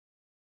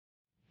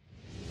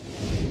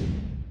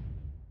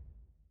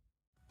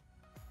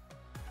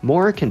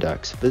Mora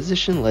conducts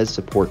physician-led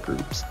support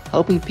groups,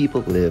 helping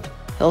people live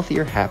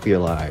healthier, happier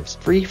lives,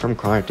 free from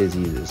chronic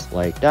diseases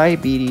like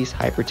diabetes,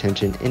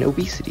 hypertension, and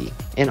obesity.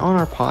 And on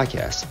our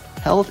podcast,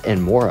 Health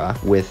and Mora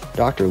with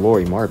Dr.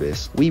 Lori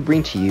Marbus, we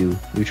bring to you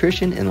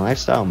nutrition and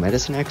lifestyle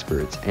medicine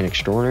experts and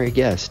extraordinary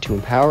guests to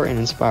empower and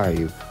inspire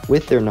you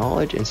with their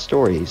knowledge and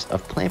stories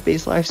of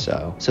plant-based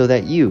lifestyle so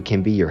that you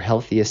can be your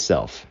healthiest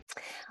self.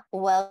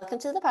 Welcome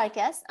to the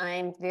podcast.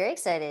 I'm very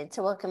excited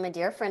to welcome a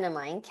dear friend of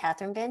mine,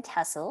 Catherine Van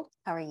Tassel.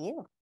 How are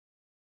you?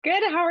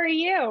 Good. How are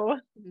you?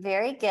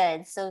 Very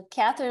good. So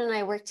Catherine and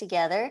I work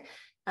together.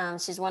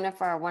 She's one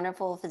of our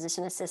wonderful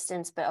physician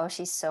assistants, but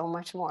she's so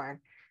much more.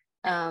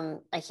 I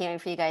can't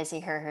wait for you guys to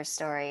hear her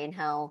story and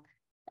how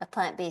a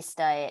plant-based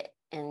diet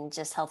and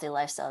just healthy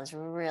lifestyle has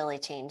really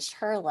changed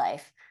her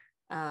life.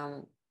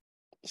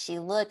 She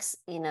looks,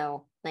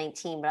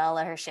 19, but I'll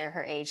let her share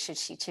her age should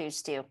she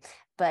choose to.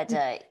 But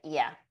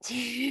yeah,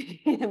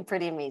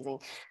 pretty amazing.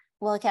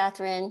 Well,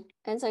 Catherine,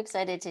 I'm so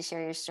excited to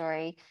share your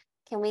story.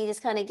 Can we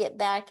just kind of get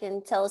back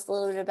and tell us a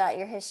little bit about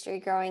your history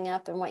growing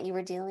up and what you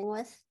were dealing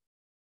with?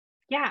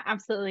 Yeah,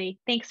 absolutely.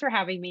 Thanks for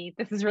having me.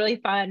 This is really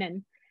fun.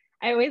 And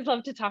I always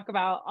love to talk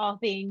about all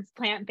things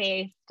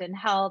plant-based and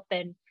health,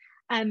 and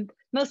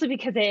mostly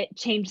because it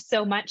changed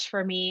so much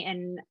for me.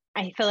 And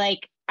I feel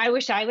like I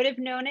wish I would have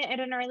known it at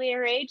an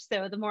earlier age.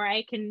 So the more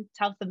I can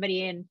tell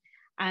somebody,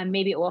 and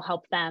maybe it will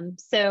help them.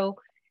 So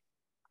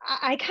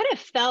I kind of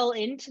fell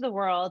into the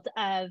world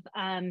of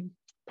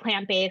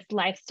plant-based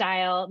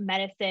lifestyle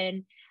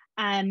medicine,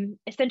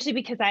 essentially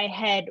because I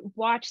had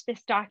watched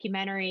this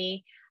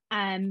documentary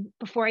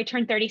before I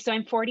turned 30. So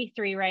I'm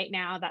 43 right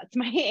now. That's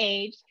my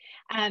age.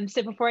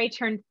 So before I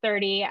turned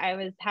 30, I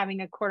was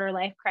having a quarter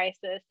life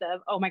crisis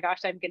of, oh my gosh,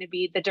 I'm going to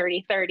be the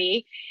dirty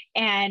 30.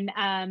 And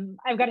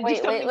I've got to do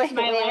something with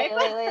my life.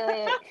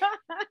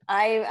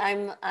 Wait.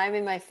 I'm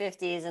in my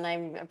 50s and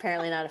I'm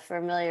apparently not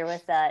familiar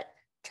with that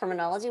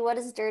terminology. What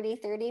does dirty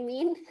 30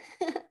 mean?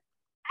 I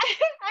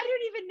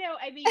don't even know.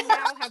 I mean,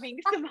 now having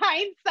some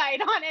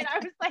hindsight on it, I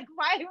was like,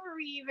 why were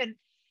we even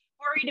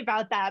worried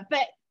about that?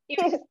 But it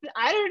was,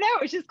 I don't know.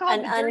 It's just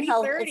called the dirty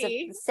 30.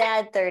 It's a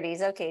sad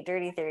 30s. Okay,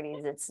 dirty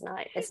 30s.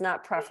 It's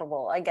not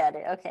preferable. I get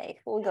it. Okay,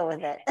 we'll go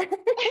with it.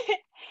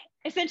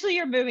 Essentially,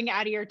 you're moving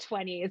out of your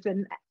 20s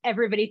and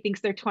everybody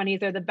thinks their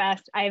 20s are the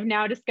best. I have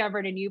now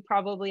discovered, and you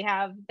probably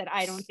have, that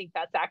I don't think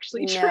that's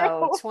actually true.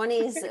 No,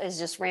 20s is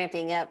just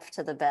ramping up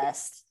to the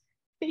best.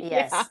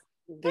 Yes, yeah.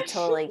 We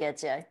totally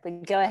get you.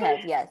 But go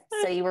ahead. Yes.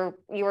 So you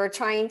were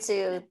trying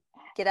to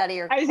get out of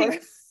your I was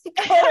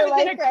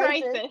in a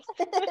crisis.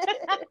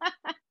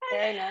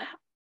 Fair enough.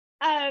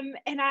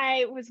 And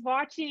I was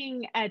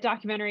watching a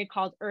documentary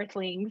called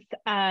Earthlings,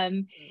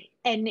 and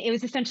it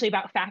was essentially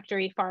about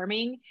factory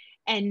farming.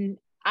 And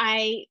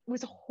I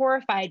was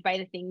horrified by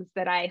the things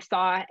that I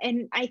saw.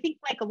 And I think,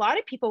 like a lot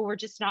of people, were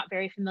just not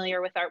very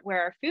familiar with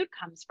where our food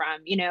comes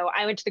from.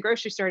 I went to the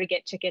grocery store to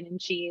get chicken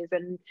and cheese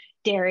and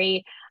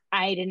dairy.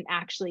 I didn't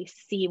actually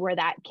see where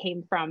that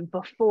came from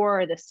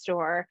before the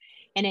store.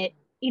 And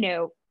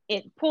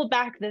it pulled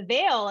back the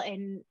veil,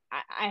 and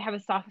I have a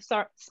soft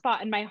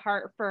spot in my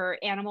heart for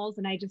animals.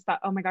 And I just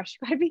thought, oh my gosh,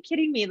 you gotta be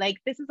kidding me. Like,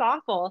 this is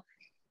awful.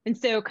 And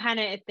so kind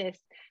of at this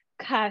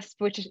cusp,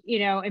 which,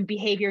 in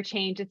behavior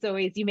change, it's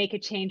always, you make a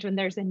change when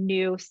there's a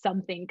new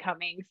something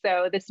coming.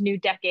 So this new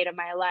decade of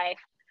my life,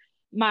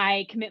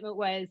 my commitment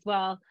was,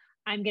 well,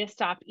 I'm going to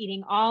stop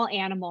eating all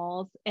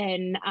animals,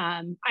 and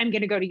I'm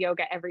going to go to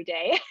yoga every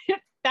day.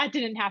 That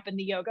didn't happen,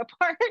 the yoga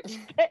part,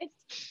 but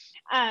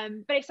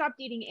I stopped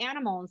eating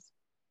animals.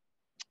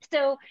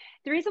 So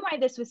the reason why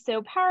this was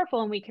so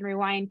powerful, and we can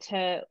rewind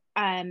to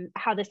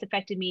how this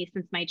affected me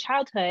since my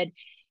childhood,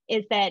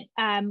 is that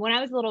when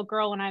I was a little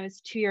girl, when I was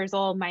 2 years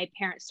old, my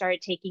parents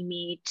started taking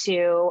me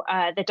to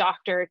the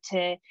doctor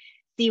to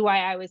see why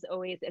I was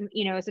always, and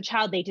as a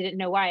child, they didn't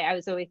know why I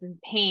was always in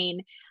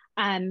pain.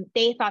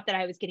 They thought that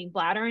I was getting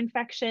bladder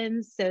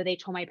infections. So they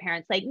told my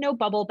parents, like, no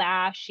bubble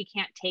baths, she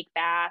can't take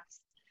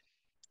baths.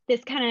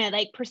 This kind of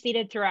like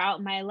proceeded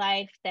throughout my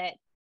life, that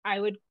I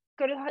would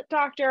go to the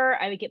doctor,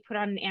 I would get put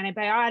on an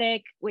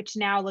antibiotic, which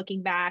now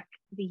looking back,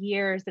 the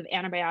years of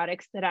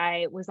antibiotics that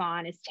I was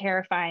on is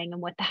terrifying,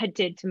 and what that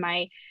did to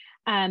my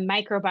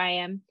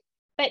microbiome.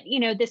 But,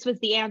 this was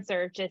the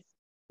answer. Just,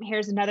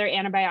 here's another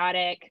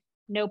antibiotic,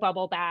 no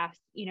bubble baths,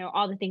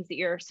 all the things that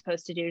you're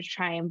supposed to do to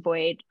try and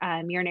avoid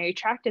urinary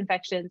tract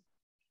infections.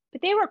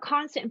 But they were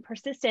constant and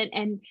persistent.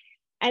 And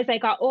as I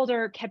got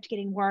older, kept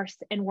getting worse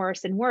and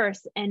worse and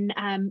worse. And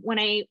when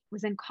I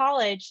was in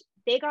college,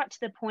 they got to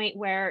the point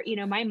where,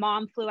 my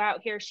mom flew out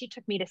here. She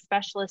took me to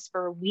specialists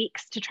for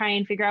weeks to try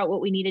and figure out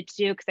what we needed to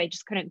do, because I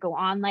just couldn't go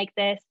on like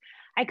this.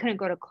 I couldn't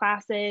go to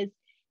classes.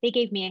 They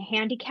gave me a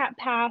handicap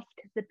pass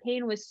because the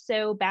pain was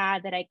so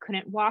bad that I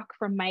couldn't walk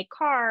from my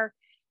car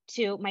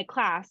to my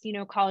class.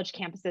 College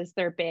campuses,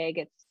 they're big.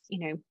 It's,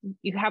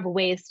 you have a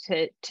ways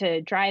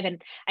to drive, and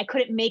I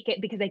couldn't make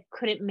it because I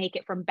couldn't make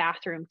it from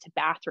bathroom to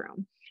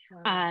bathroom.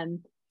 Wow.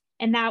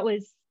 And that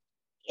was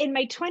in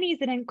my 20s.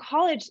 And in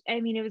college, I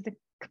mean, it was a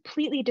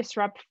completely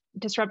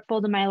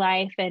disruptful to my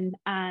life. And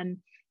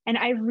And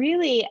I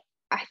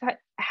thought,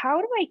 how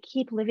do I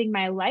keep living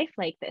my life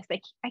like this? I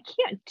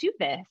can't do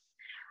this.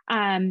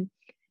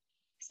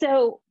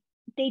 So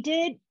they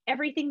did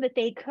everything that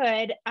they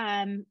could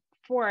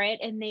for it.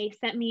 And they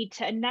sent me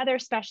to another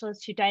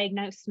specialist who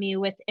diagnosed me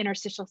with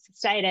interstitial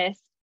cystitis,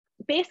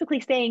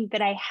 basically saying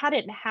that I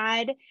hadn't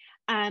had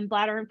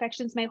bladder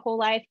infections my whole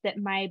life, that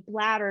my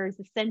bladder is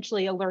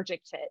essentially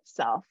allergic to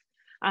itself.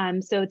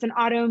 So it's an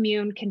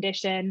autoimmune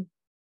condition.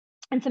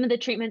 And some of the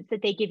treatments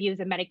that they give you is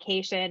a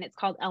medication. It's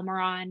called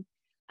Elmeron.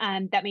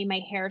 That made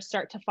my hair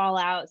start to fall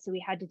out. So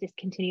we had to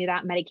discontinue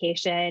that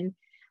medication.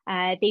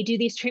 They do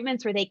these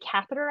treatments where they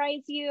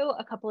catheterize you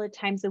a couple of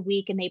times a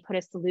week and they put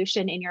a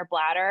solution in your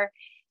bladder.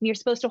 And you're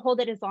supposed to hold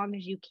it as long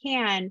as you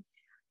can.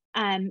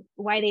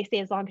 Why they say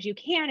as long as you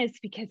can is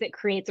because it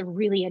creates a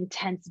really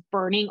intense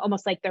burning,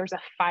 almost like there's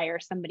a fire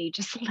somebody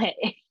just lit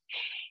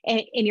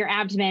in your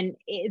abdomen.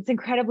 It's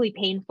incredibly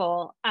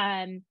painful.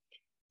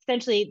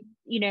 Essentially,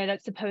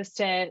 that's supposed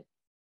to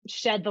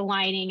shed the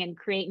lining and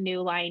create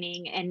new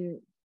lining. And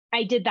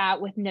I did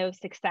that with no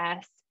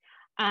success.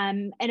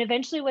 And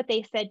eventually what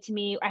they said to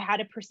me, I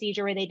had a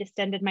procedure where they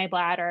distended my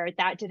bladder.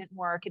 That didn't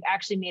work. It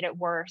actually made it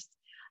worse.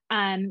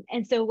 And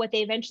so what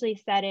they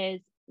eventually said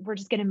is, we're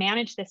just going to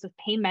manage this with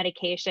pain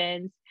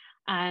medications.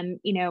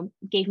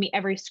 Gave me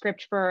every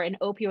script for an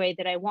opioid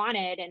that I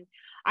wanted. And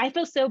I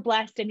feel so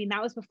blessed. I mean,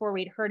 that was before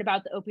we'd heard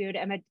about the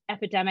opioid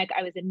epidemic.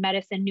 I was in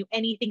medicine, knew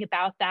anything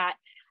about that.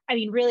 I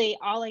mean, really,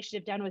 all I should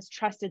have done was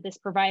trusted this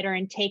provider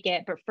and take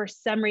it. But for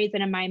some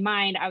reason in my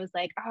mind, I was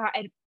like,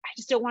 I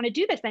just don't want to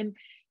do this. I'm,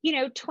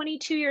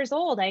 22 years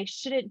old. I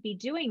shouldn't be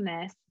doing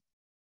this.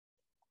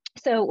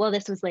 So, well,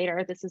 this was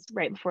later. This is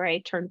right before I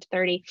turned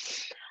 30.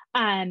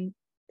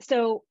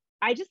 So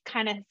I just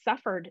kind of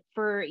suffered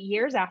for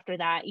years after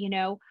that,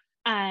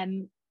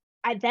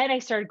 I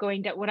started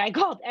going to what I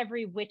called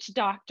every witch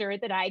doctor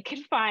that I could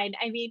find.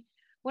 I mean,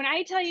 when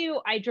I tell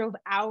you I drove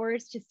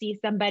hours to see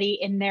somebody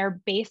in their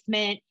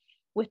basement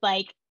with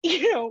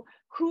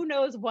who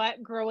knows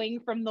what growing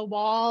from the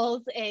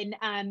walls, and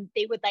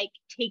they would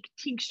take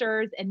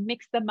tinctures and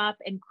mix them up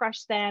and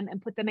crush them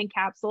and put them in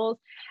capsules.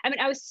 I mean,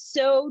 I was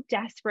so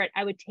desperate.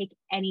 I would take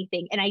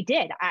anything, and I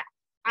did.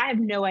 I have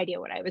no idea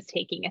what I was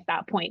taking at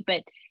that point,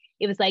 but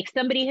it was like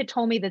somebody had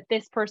told me that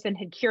this person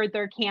had cured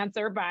their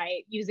cancer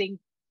by using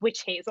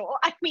witch hazel.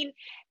 I mean,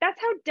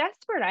 that's how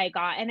desperate I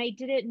got, and I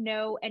didn't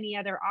know any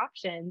other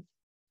options.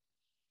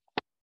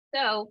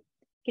 So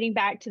getting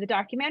back to the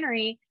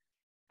documentary,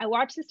 I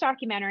watched this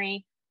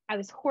documentary. I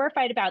was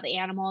horrified about the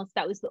animals.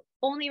 That was the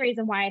only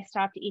reason why I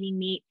stopped eating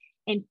meat.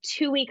 And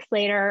 2 weeks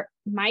later,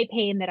 my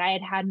pain that I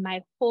had had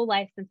my whole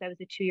life since I was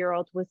a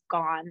 2-year-old was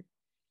gone.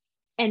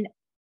 And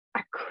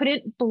I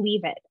couldn't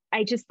believe it.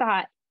 I just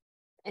thought,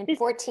 in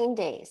 14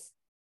 days.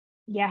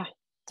 Yeah.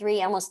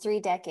 Almost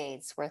 3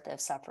 decades worth of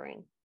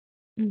suffering.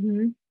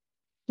 Mm-hmm.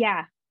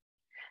 Yeah.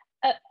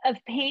 Of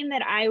pain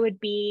that I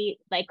would be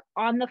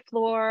on the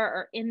floor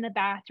or in the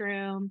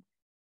bathroom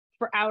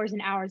for hours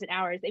and hours and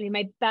hours. I mean,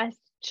 my best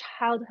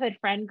childhood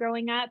friend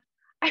growing up,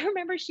 I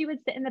remember she would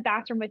sit in the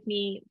bathroom with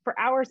me for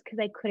hours because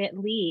I couldn't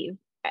leave.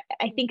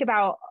 I think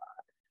about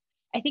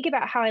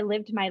how I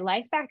lived my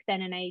life back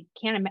then, and I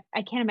can't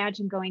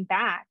imagine going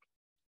back.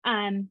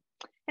 And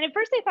at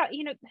first I thought,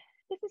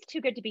 this is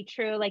too good to be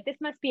true. This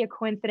must be a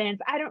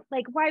coincidence. I don't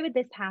why would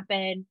this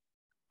happen?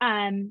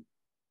 And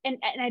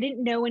I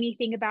didn't know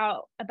anything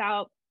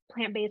about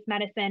plant-based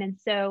medicine. And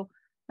so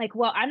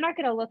well, I'm not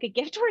going to look a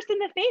gift horse in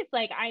the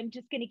face. I'm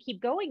just going to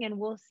keep going and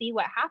we'll see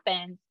what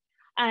happens.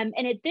 And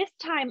at this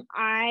time,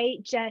 I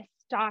just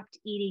stopped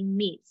eating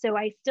meat. So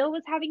I still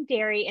was having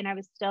dairy and I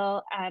was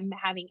still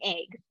having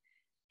eggs.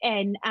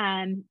 And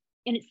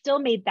it still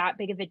made that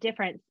big of a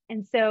difference.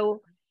 And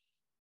so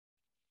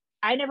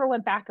I never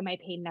went back and my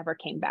pain never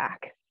came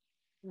back.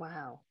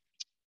 Wow.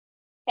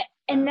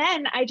 And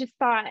then I just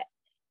thought,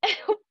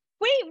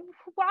 wait,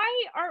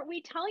 why aren't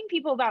we telling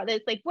people about this?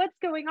 What's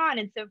going on?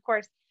 And so of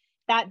course,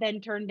 that then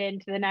turned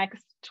into the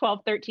next 12,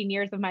 13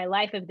 years of my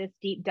life of this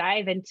deep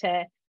dive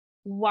into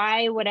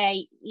why would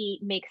I eat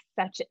makes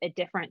such a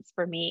difference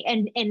for me,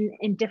 and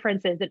in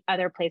differences in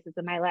other places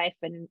in my life.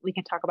 And we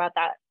can talk about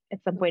that at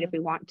some point if we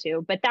want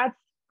to, but that's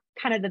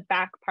kind of the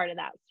back part of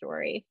that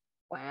story.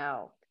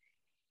 Wow.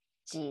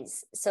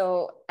 Geez.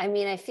 So, I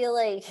mean, I feel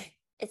like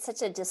it's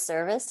such a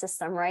disservice to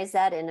summarize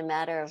that in a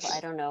matter of,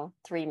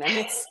 3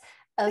 minutes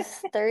of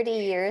 30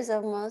 years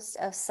almost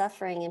of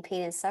suffering and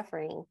pain and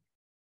suffering.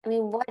 I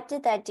mean, what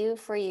did that do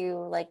for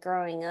you,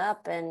 growing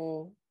up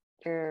and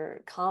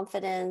your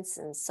confidence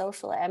and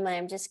social?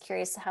 I'm just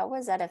curious, how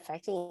was that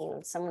affecting you,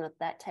 someone with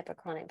that type of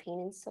chronic pain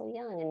and so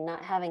young and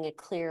not having a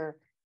clear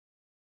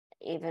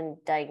even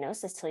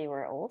diagnosis till you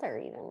were older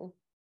even?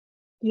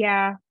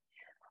 Yeah.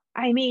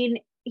 I mean,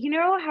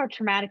 how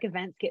traumatic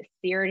events get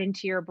seared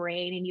into your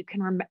brain, and you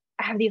can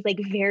have these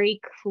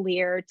very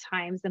clear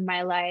times in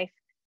my life.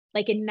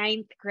 In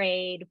 9th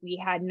grade, we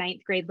had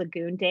 9th grade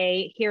Lagoon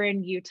Day here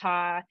in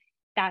Utah.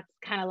 That's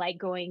kind of like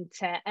going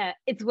to,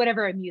 it's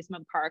whatever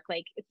amusement park.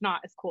 It's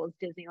not as cool as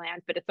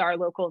Disneyland, but it's our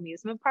local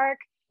amusement park.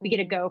 We get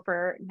to go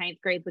for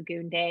 9th grade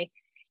Lagoon Day.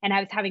 And I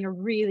was having a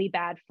really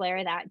bad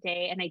flare that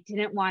day, and I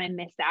didn't want to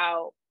miss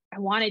out. I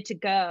wanted to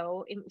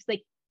go. It was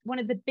like one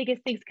of the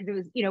biggest things, because it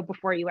was, you know,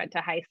 before you went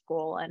to high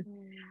school. And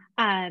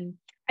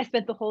I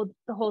spent the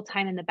whole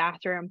time in the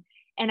bathroom.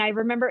 And I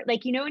remember,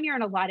 like, you know, when you're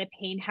in a lot of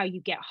pain, how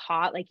you get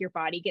hot, like your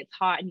body gets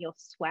hot and you'll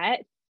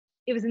sweat.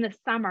 It was in the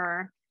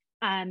summer,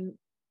 and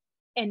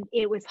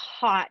it was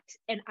hot.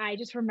 And I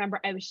just remember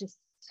I was just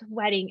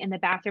sweating in the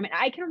bathroom. And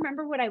I can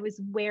remember what I was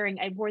wearing.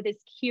 I wore this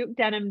cute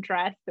denim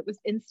dress that was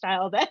in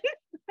style then,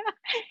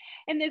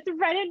 and this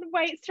red and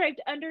white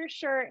striped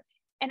undershirt.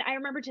 And I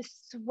remember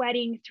just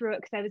sweating through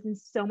it because I was in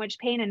so much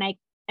pain, and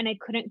I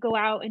couldn't go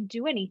out and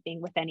do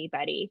anything with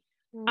anybody.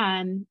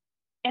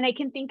 And I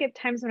can think of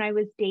times when I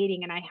was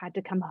dating and I had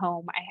to come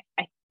home.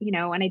 I you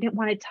know, and I didn't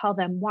want to tell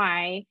them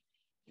why.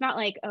 It's not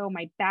like, oh,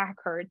 my back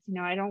hurts. You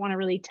know, I don't want to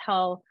really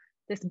tell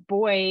this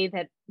boy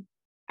that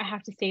I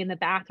have to stay in the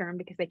bathroom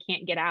because I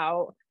can't get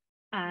out.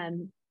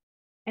 And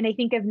I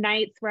think of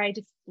nights where I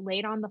just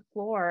laid on the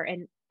floor,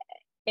 and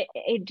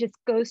it just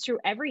goes through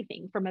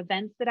everything from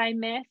events that I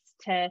missed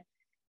to,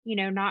 you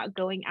know, not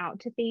going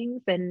out to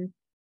things. And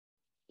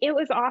it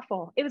was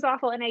awful. It was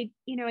awful. And I,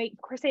 you know,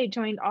 of course I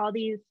joined all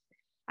these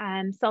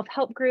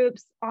self-help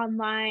groups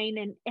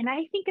online. And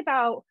I think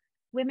about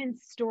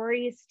women's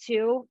stories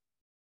too.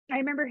 I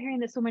remember hearing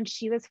this woman,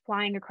 she was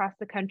flying across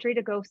the country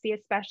to go see a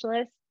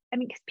specialist. I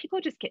mean, because people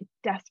just get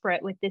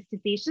desperate with this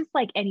disease, just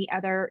like any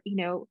other, you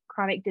know,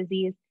 chronic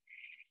disease.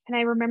 And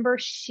I remember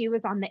she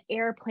was on the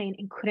airplane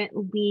and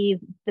couldn't leave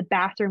the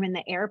bathroom in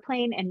the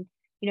airplane. And,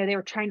 you know, they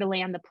were trying to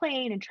land the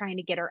plane and trying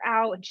to get her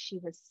out, and she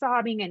was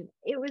sobbing. And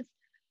it was,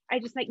 I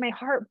just, like, my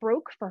heart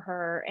broke for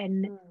her.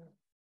 And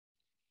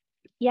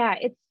yeah,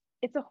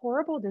 it's a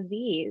horrible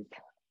disease.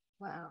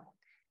 Wow.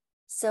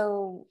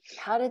 So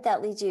how did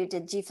that lead you?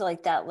 Did you feel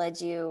like that led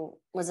you,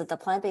 was it the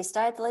plant-based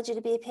diet that led you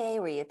to be a PA?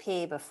 Were you a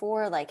PA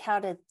before? Like, how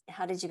did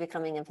you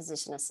becoming a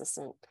physician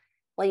assistant?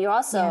 Well, you're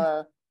also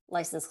a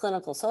licensed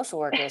clinical social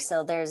worker,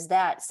 so there's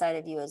that side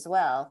of you as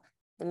well.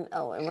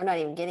 Oh, and we're not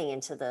even getting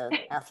into the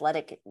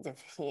athletic.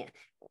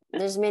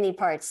 There's many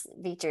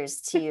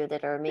features to you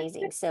that are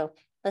amazing. So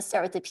let's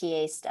start with the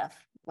PA stuff.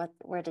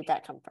 Where did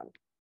that come from?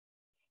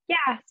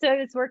 Yeah, so I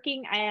was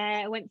working.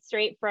 I went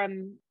straight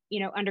from, you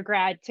know,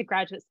 undergrad to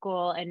graduate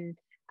school,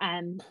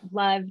 and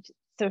loved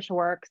social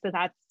work. So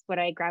that's what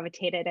I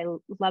gravitated. I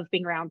love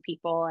being around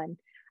people.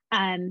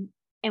 And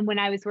when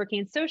I was working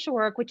in social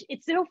work, which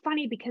it's so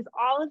funny because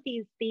all of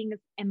these things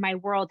in my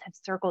world have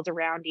circled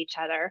around each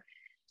other.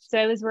 So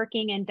I was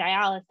working in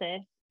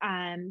dialysis.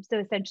 So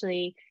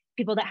essentially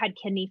people that had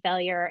kidney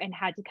failure and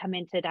had to come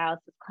into a dialysis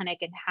clinic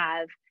and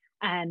have,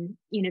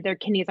 you know, their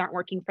kidneys aren't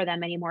working for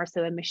them anymore.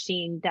 So a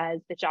machine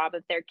does the job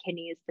of their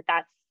kidneys, but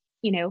that's,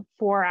 you know,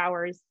 4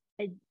 hours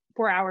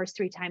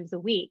 3 times a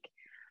week.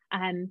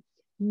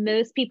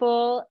 Most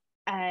people,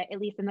 at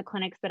least in the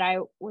clinics that I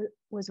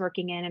was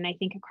working in, and I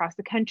think across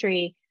the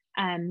country,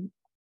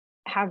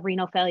 have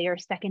renal failure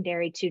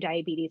secondary to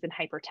diabetes and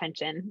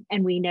hypertension.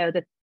 And we know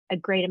that a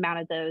great amount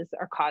of those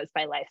are caused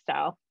by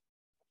lifestyle.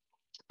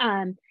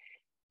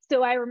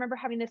 So I remember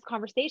having this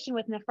conversation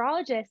with a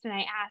nephrologist, and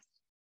I asked,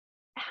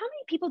 how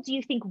many people do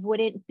you think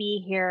wouldn't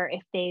be here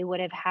if they would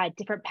have had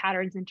different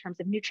patterns in terms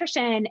of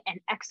nutrition and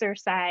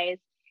exercise?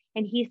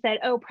 And he said,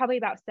 oh, probably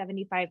about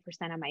 75%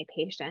 of my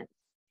patients.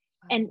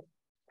 Wow. And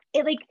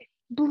it, like,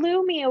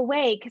 blew me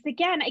away. Because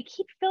again, I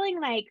keep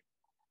feeling like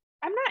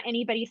I'm not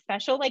anybody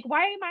special. Like,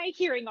 why am I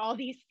hearing all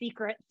these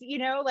secrets? You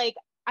know, like,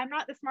 I'm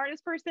not the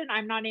smartest person.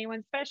 I'm not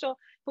anyone special.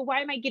 But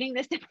why am I getting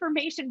this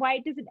information? Why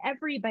doesn't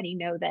everybody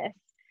know this?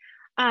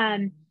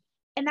 And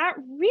that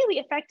really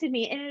affected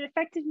me. And it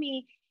affected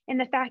me in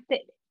the fact that,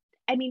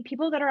 I mean,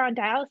 people that are on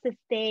dialysis,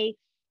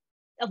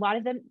 a lot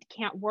of them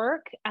can't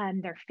work.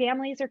 Their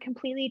families are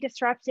completely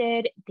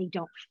disrupted. They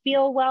don't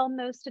feel well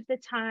most of the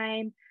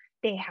time.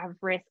 They have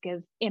risk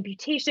of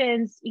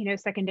amputations, you know,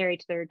 secondary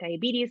to their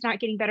diabetes not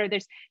getting better.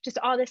 There's just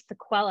all this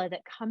sequela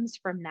that comes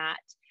from that.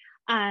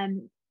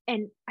 And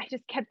I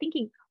just kept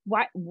thinking,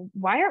 why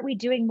aren't we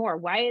doing more?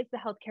 Why is the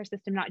healthcare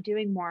system not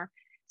doing more?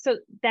 So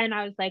then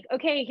I was like,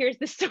 okay, here's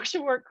the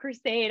social work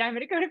crusade. I'm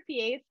going to go to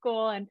PA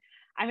school, and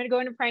I'm going to go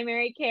into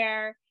primary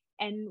care.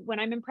 And when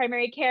I'm in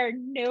primary care,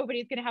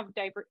 nobody's going to have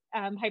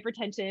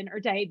hypertension or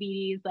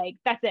diabetes. Like,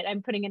 that's it.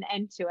 I'm putting an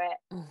end to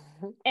it.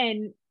 Mm-hmm.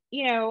 And,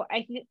 you know,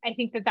 I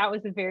think that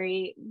was a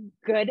very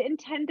good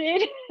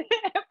intended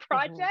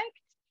project.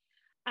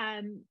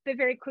 Mm-hmm. But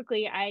very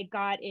quickly I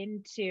got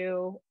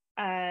into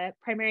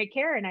primary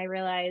care, and I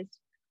realized,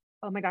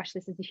 oh my gosh,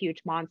 this is a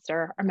huge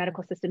monster. Our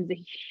medical system is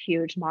a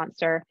huge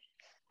monster.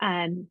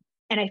 And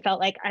I felt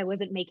like I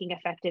wasn't making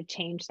effective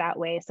change that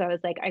way. So I was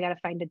like, I got to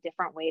find a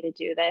different way to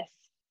do this.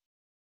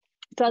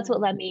 So that's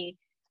what led me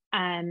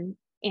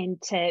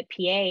into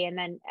PA. And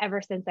then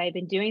ever since I've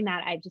been doing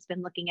that, I've just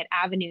been looking at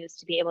avenues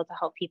to be able to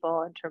help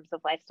people in terms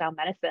of lifestyle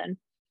medicine.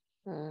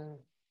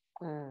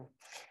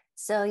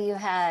 So you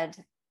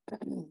had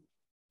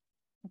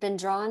been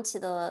drawn to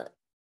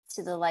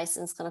the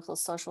licensed clinical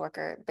social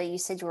worker, but you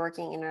said you're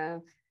working in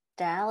a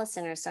dialysis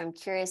center. So I'm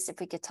curious if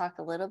we could talk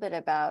a little bit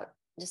about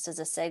just as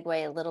a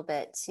segue a little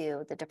bit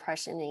to the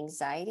depression and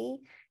anxiety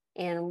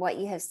and what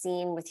you have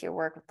seen with your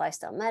work with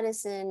lifestyle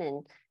medicine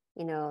and,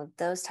 you know,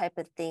 those type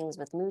of things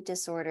with mood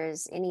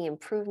disorders, any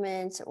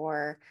improvement,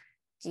 or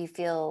do you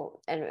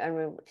feel,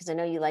 and because I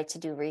know you like to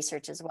do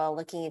research as well,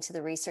 looking into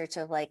the research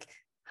of like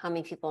how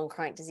many people in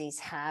chronic disease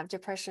have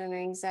depression or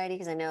anxiety?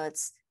 Because I know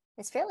it's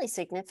fairly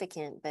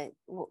significant, but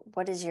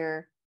what is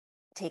your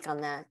take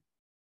on that?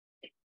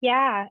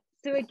 Yeah.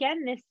 So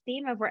again, this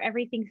theme of where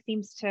everything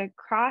seems to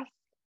cross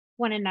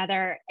one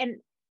another. And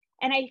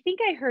I think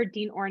I heard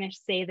Dean Ornish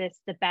say this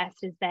the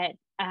best, is that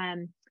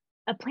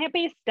a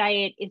plant-based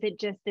diet isn't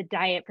just the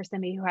diet for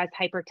somebody who has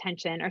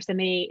hypertension or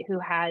somebody who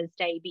has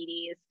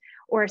diabetes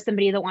or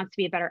somebody that wants to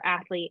be a better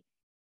athlete.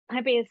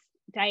 Plant-based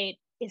diet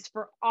is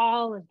for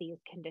all of these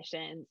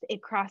conditions.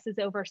 It crosses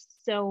over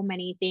so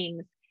many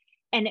things.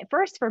 And at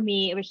first for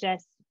me, it was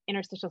just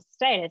interstitial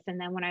cystitis. And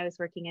then when I was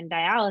working in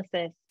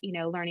dialysis, you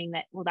know, learning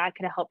that, well, that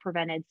could have helped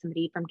prevented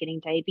somebody from getting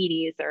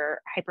diabetes or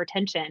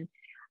hypertension.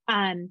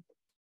 And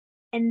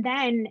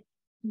then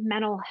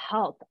mental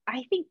health.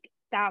 I think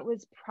that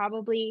was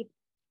probably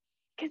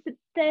because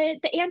the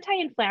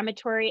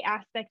anti-inflammatory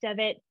aspect of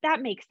it,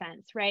 that makes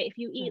sense, right? If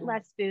you eat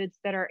less foods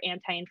that are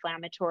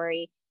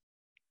anti-inflammatory,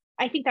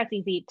 I think that's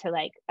easy to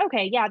like,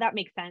 okay, yeah, that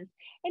makes sense.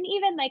 And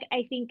even like,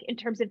 I think in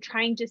terms of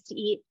trying just to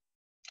eat,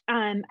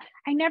 I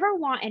never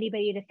want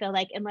anybody to feel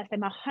like, unless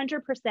I'm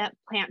 100%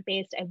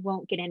 plant-based, I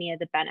won't get any of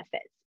the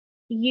benefits.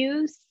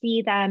 You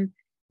see them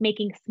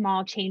making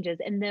small changes,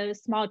 and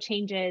those small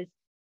changes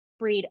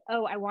breed,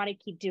 oh, I want to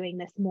keep doing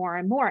this more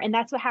and more. And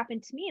that's what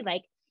happened to me.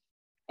 Like,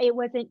 it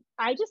wasn't,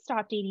 I just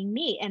stopped eating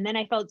meat. And then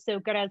I felt so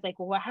good. I was like,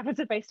 well, what happens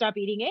if I stop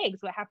eating eggs?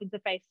 What happens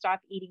if I stop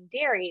eating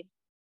dairy?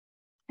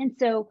 And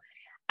so,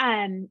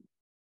 so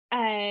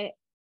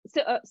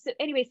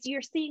anyway, so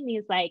you're seeing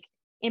these like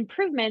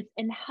improvements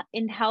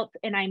in health,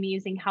 and I'm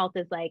using health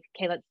as like,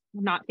 okay, let's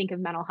not think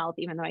of mental health,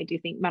 even though I do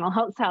think mental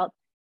health's health.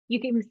 You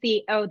can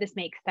see, oh, this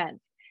makes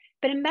sense.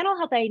 But in mental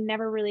health, I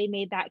never really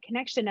made that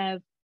connection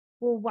of,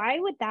 well, why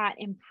would that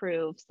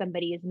improve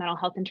somebody's mental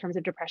health in terms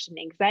of depression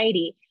and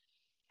anxiety?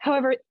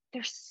 However,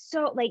 there's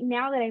so, like,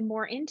 now that I'm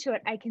more into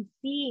it, I can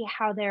see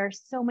how there are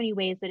so many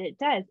ways that it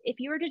does. If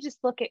you were to just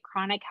look at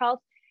chronic health,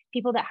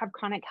 people that have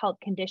chronic health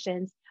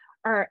conditions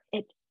are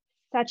at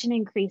such an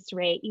increased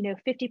rate, you know,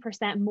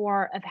 50%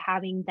 more of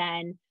having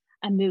than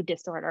a mood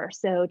disorder,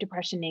 so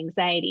depression,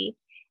 anxiety.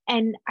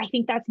 And I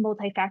think that's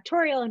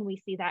multifactorial, and we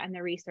see that in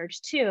the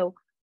research too.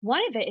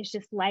 One of it is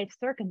just life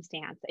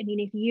circumstance. I mean,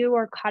 if you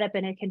are caught up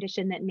in a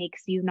condition that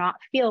makes you not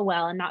feel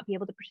well and not be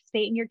able to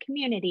participate in your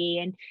community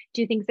and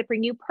do things that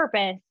bring you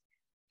purpose,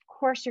 of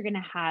course you're going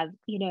to have,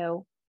 you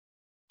know,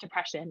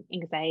 depression,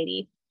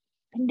 anxiety.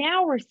 And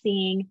now we're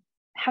seeing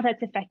how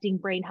that's affecting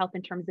brain health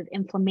in terms of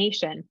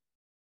inflammation.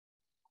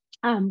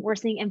 We're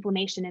seeing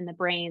inflammation in the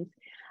brains,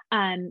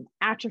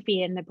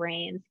 atrophy in the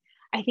brains.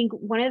 I think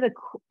one of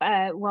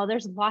the, well,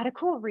 there's a lot of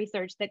cool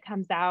research that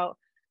comes out,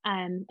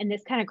 and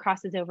this kind of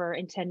crosses over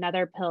into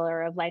another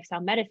pillar of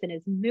lifestyle medicine,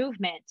 is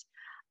movement.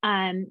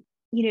 You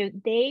know,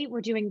 they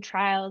were doing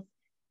trials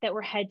that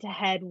were head to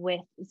head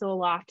with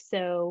Zoloft,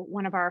 so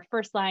one of our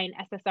first line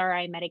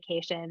SSRI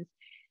medications.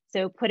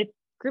 So put a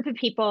group of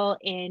people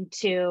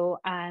into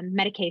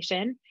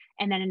medication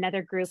and then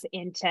another group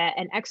into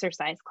an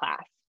exercise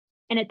class.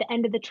 And at the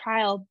end of the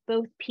trial,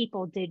 both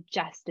people did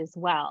just as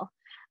well.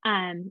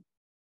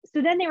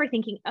 So then they were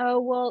thinking,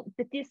 oh, well,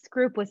 but this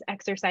group was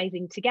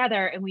exercising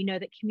together, and we know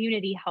that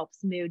community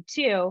helps mood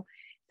too.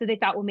 So they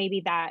thought, well,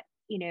 maybe that,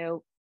 you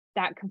know,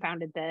 that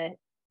confounded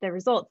the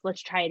results.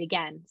 Let's try it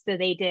again. So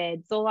they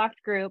did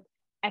Zoloft group,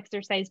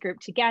 exercise group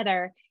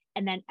together,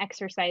 and then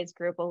exercise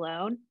group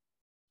alone.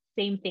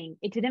 Same thing.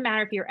 It didn't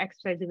matter if you were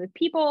exercising with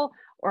people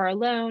or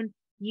alone,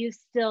 you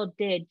still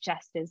did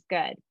just as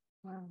good.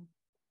 Wow.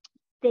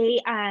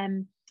 They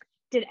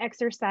did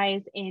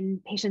exercise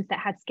in patients that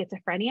had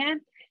schizophrenia.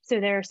 So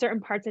there are certain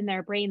parts in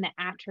their brain that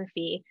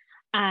atrophy.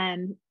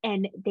 And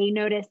they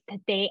noticed that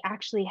they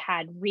actually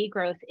had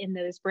regrowth in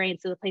those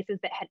brains. So the places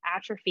that had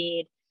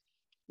atrophied,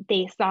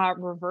 they saw a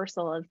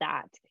reversal of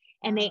that.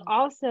 And they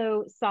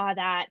also saw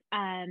that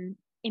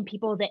in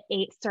people that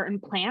ate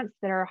certain plants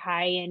that are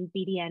high in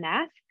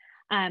BDNF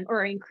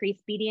or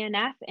increased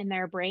BDNF in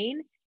their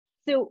brain.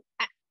 So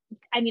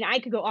I mean, I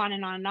could go on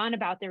and on and on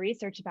about the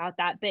research about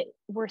that, but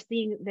we're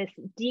seeing this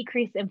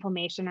decreased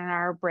inflammation in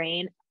our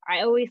brain.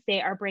 I always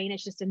say our brain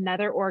is just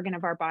another organ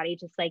of our body,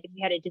 just like if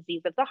we had a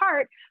disease of the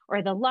heart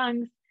or the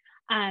lungs,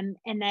 and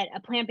that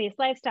a plant-based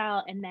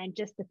lifestyle, and then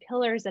just the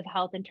pillars of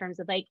health in terms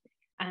of like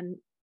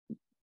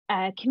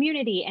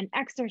community and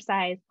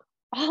exercise,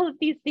 all of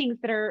these things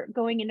that are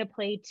going into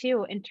play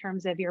too in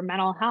terms of your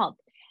mental health,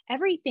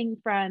 everything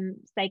from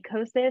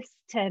psychosis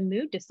to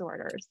mood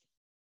disorders.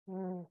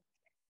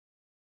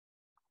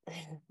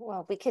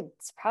 Well, we could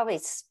probably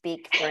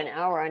speak for an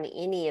hour on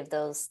any of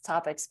those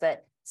topics,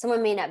 but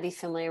someone may not be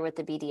familiar with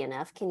the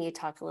BDNF. Can you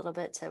talk a little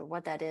bit to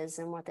what that is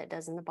and what that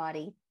does in the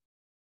body?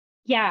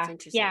 Yeah,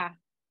 yeah.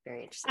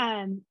 Very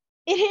interesting.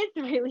 It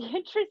is really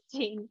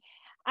interesting.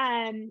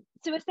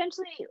 So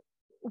essentially,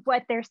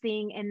 what they're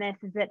seeing in this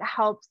is it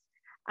helps.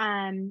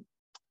 I'm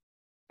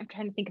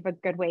trying to think of a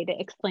good way to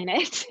explain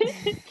it.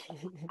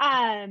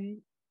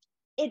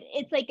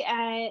 It's like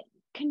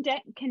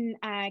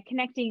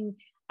connecting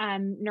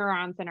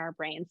neurons in our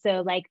brain.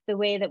 So like the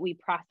way that we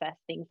process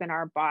things in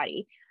our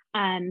body.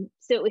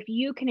 So if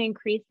you can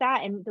increase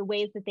that, and the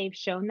ways that they've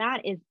shown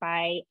that is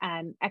by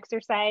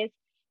exercise,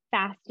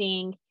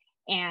 fasting,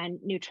 and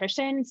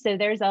nutrition. So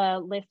there's a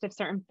list of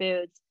certain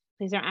foods.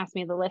 Please don't ask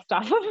me the list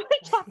off of the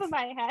top of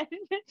my head.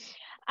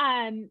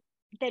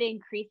 That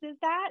increases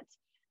that.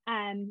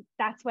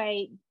 That's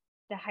why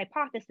the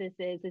hypothesis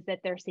is that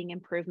they're seeing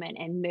improvement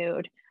in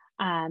mood.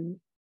 And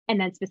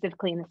then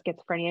specifically in the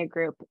schizophrenia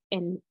group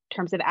in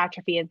terms of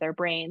atrophy of their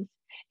brains.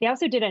 They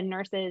also did a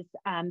nurses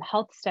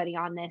health study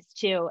on this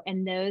too.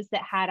 And those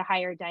that had a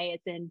higher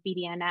diets in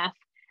BDNF,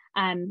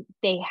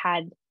 they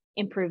had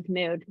improved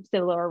mood, so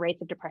lower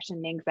rates of depression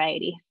and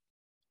anxiety.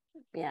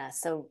 Yeah,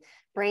 so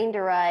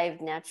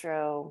brain-derived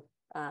natural,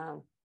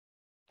 what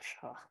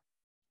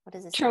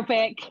is it?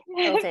 Trophic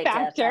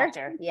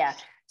factor. Yeah,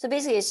 so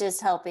basically it's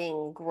just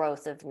helping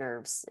growth of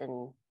nerves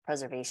and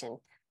preservation.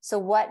 So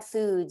what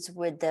foods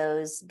would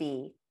those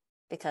be?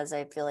 Because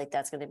I feel like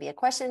that's going to be a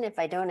question. If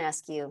I don't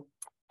ask you,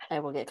 I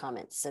will get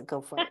comments. So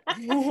go for it.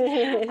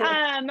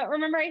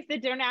 Remember I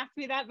said, don't ask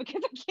me that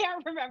because I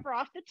can't remember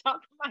off the top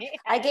of my head.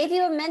 I gave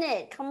you a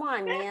minute. Come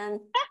on,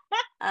 man.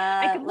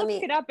 I can look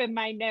it up in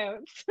my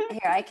notes. Here,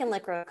 I can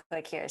look real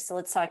quick here. So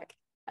let's talk.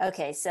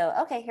 Okay,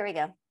 here we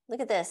go. Look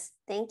at this.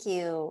 Thank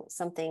you.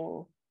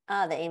 Something,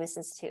 the Amos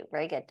Institute.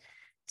 Very good.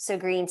 So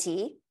green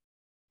tea,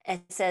 it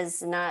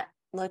says not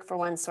look for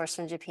one source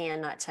from Japan,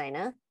 not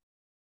China.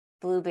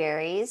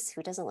 Blueberries.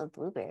 Who doesn't love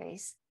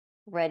blueberries?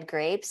 Red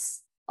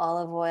grapes,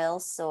 olive oil,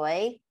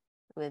 soy.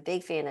 I'm a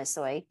big fan of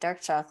soy.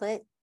 Dark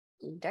chocolate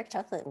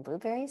and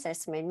blueberries.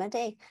 That's made my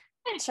day.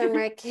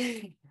 Turmeric.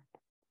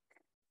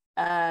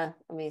 Let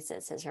me see,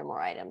 it says here more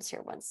items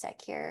here. One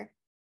sec here.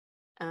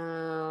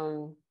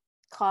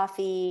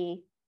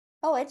 Coffee.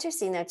 Oh,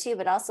 interesting though too,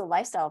 but also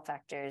lifestyle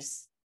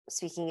factors.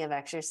 Speaking of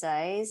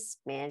exercise,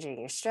 managing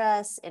your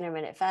stress,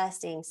 intermittent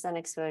fasting, sun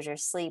exposure,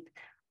 sleep,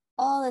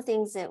 all the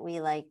things that we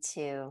like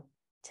to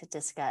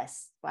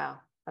discuss. Wow,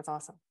 that's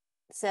awesome.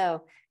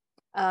 So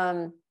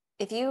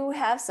if you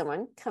have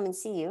someone come and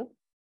see you,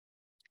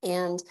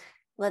 and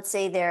let's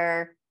say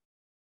they're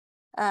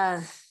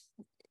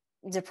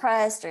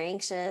depressed or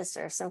anxious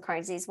or some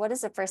chronic disease, what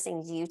is the first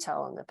thing you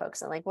tell them to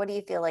focus on? Like, what do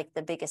you feel like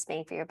the biggest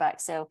bang for your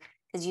buck? So,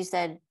 because you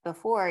said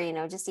before,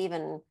 just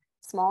even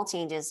small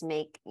changes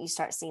make you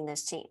start seeing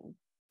those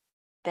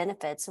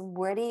benefits.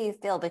 Where do you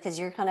feel, because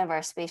you're kind of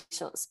our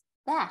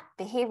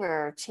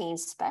behavior change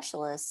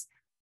specialist,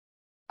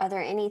 are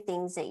there any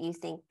things that you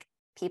think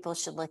people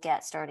should look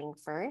at starting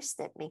first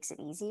that makes it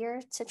easier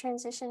to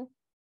transition?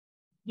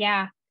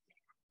 Yeah.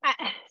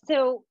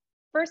 So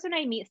first, when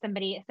I meet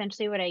somebody,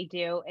 essentially what I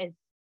do is,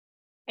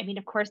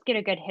 of course, get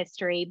a good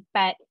history,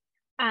 but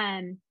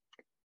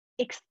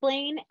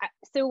explain.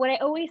 So what I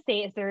always say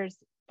is there's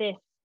this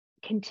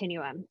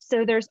continuum.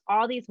 So there's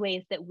all these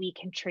ways that we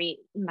can treat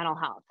mental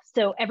health.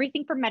 So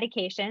everything from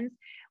medications,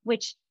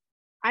 which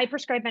I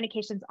prescribe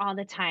medications all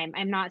the time.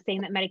 I'm not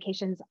saying that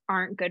medications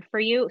aren't good for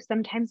you.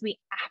 Sometimes we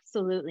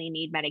absolutely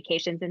need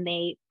medications, and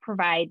they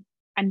provide,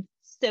 I'm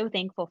so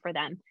thankful for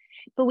them.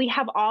 But we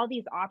have all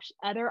these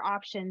other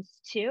options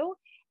too,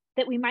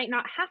 that we might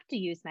not have to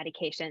use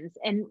medications.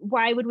 And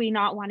why would we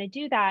not want to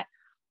do that?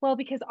 Well,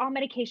 because all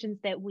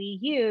medications that we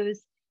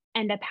use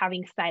end up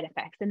having side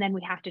effects, and then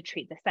we have to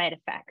treat the side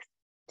effects.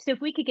 So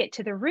if we could get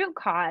to the root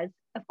cause,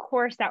 of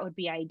course, that would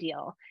be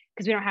ideal,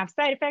 because we don't have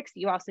side effects.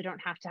 You also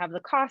don't have to have the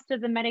cost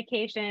of the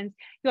medications.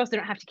 You also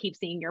don't have to keep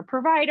seeing your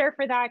provider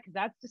for that, because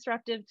that's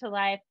disruptive to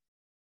life.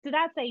 So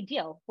that's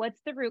ideal. What's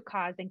the root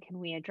cause, and can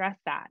we address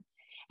that?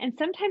 And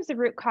sometimes the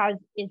root cause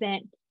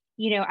isn't,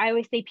 I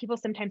always say people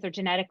sometimes are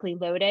genetically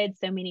loaded.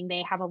 So meaning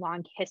they have a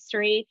long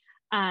history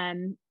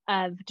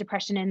of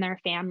depression in their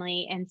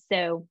family. And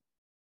so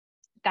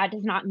that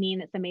does not mean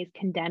that somebody's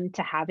condemned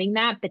to having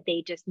that, but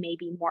they just may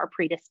be more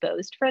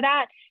predisposed for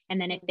that. And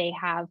then if they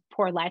have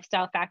poor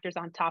lifestyle factors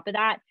on top of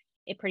that,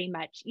 it pretty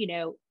much,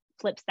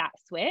 flips that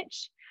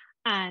switch.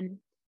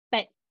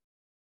 But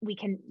we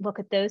can look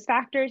at those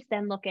factors,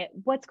 then look at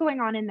what's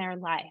going on in their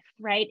life,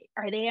 right?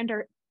 Are they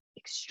under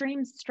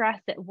extreme stress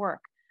at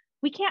work?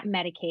 We can't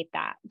medicate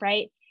that,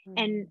 right?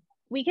 Mm-hmm. And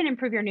we can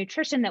improve your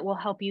nutrition that will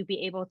help you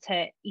be able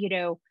to,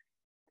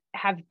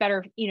 have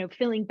better,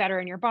 feeling better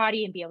in your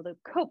body and be able to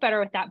cope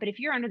better with that. But if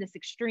you're under this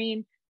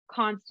extreme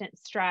constant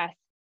stress,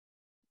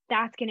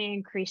 that's going to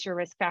increase your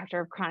risk factor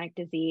of chronic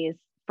disease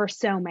for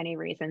so many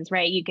reasons,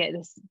 right? You get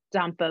this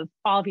dump of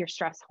all of your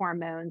stress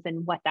hormones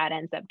and what that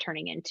ends up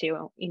turning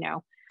into,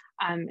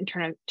 in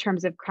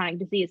terms of chronic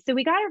disease. So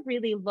we got to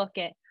really look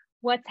at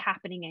what's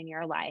happening in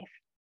your life.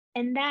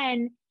 And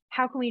then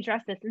how can we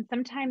address this? And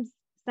sometimes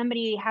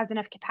somebody has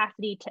enough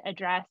capacity to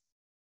address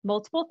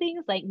multiple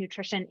things like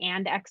nutrition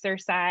and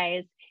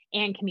exercise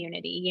and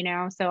community,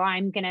 So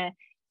I'm going to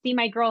see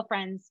my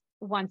girlfriends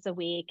once a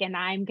week and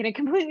I'm going to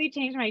completely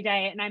change my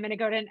diet and I'm going to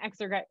go to an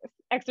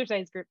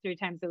exercise group 3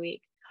 times a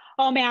week.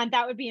 Oh man,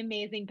 that would be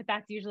amazing. But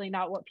that's usually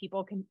not what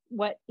people can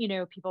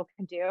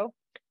do.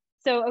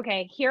 So,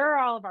 okay, here are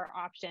all of our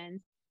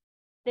options.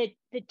 The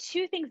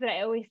 2 things that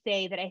I always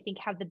say that I think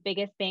have the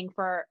biggest bang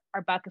for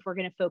our buck, if we're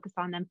going to focus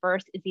on them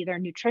first, is either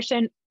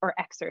nutrition or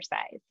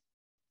exercise.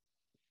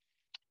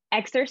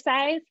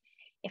 Exercise,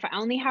 if I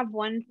only have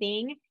one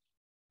thing,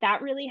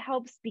 that really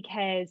helps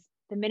because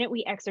the minute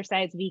we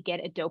exercise, we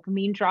get a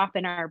dopamine drop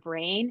in our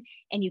brain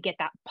and you get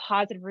that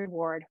positive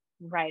reward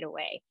right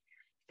away.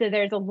 So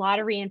there's a lot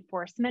of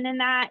reinforcement in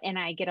that. And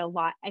I get a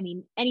lot,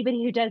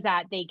 anybody who does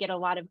that, they get a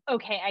lot of,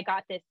 okay, I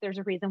got this. There's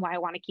a reason why I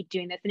want to keep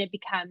doing this. And it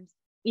becomes,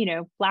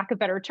 lack of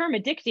better term,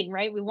 addicting,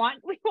 right? We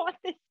want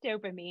this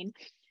dopamine.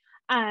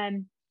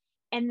 And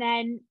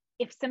then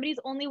if somebody's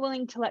only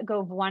willing to let go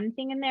of one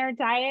thing in their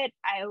diet,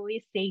 I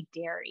always say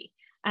dairy.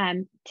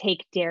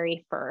 Take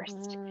dairy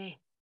first.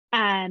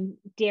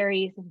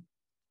 Dairy is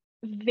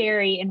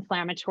very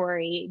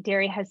inflammatory.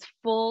 Dairy has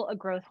full of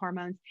growth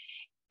hormones.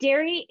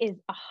 Dairy is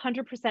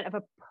 100% of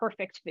a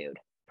perfect food,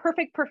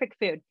 perfect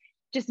food,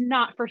 just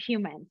not for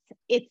humans.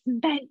 It's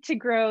meant to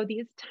grow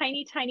these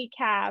tiny, tiny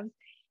calves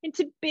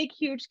into big,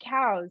 huge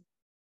cows.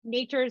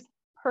 Nature's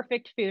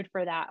perfect food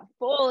for that,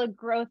 full of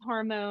growth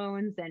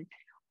hormones and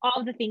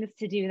all the things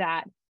to do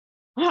that.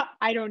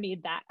 I don't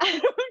need that. I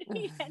don't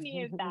need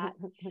any of that.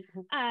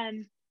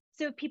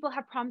 So people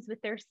have problems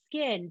with their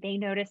skin. They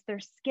notice their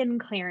skin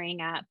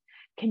clearing up,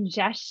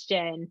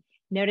 congestion,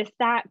 notice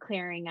that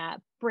clearing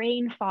up,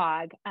 brain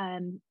fog.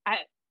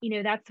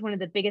 That's one of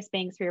the biggest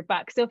bangs for your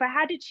buck. So if I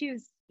had to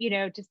choose,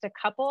 just a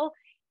couple,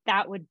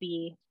 that would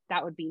be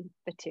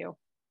the 2.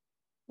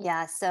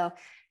 Yeah. So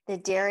the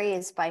dairy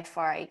is by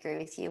far, I agree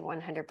with you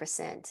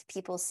 100%.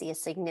 People see a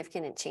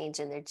significant change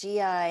in their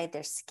GI,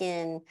 their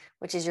skin,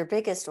 which is your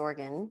biggest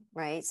organ,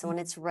 right? So when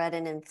it's red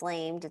and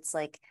inflamed, it's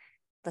like,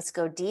 let's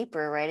go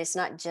deeper, right? It's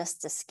not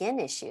just a skin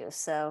issue.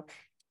 So,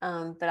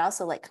 but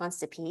also like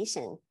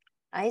constipation.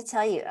 I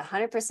tell you,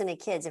 100% of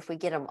kids, if we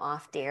get them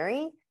off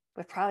dairy,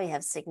 we probably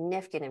have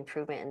significant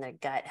improvement in their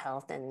gut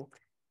health. And,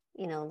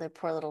 the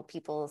poor little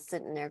people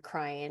sitting there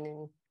crying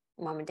and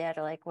mom and dad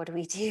are like, what do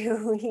we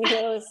do?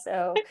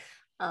 So,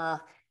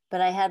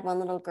 but I had one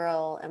little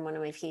girl and one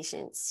of my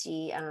patients,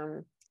 she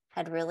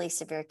had really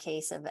severe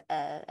case of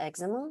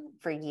eczema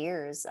for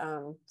years,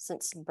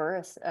 since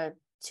birth,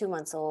 2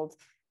 months old,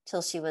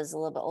 till she was a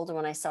little bit older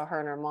when I saw her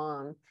and her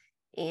mom.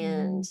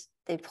 And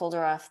they pulled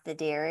her off the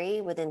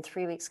dairy. Within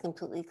 3 weeks,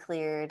 completely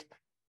cleared.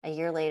 A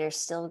year later,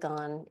 still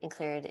gone and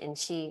cleared. And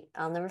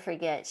I'll never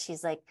forget,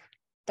 she's like,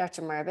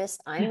 Dr. Marbas,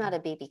 I'm not a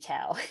baby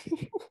cow.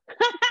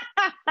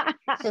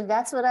 So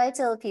that's what I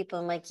tell people.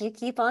 I'm like, you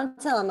keep on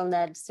telling them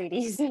that,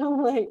 sweeties.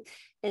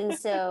 And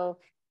so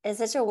it's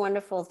such a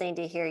wonderful thing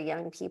to hear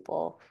young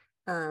people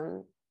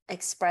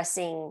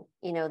expressing,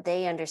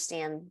 they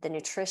understand the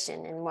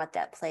nutrition and what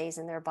that plays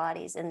in their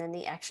bodies, and then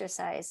the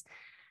exercise.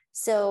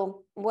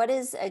 So what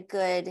is a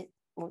great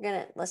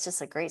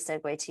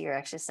segue to your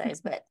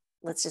exercise, but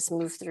let's just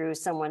move through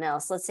someone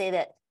else. Let's say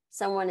that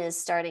someone is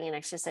starting an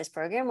exercise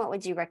program. What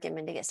would you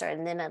recommend to get started?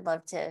 And then I'd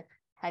love to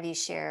have you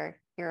share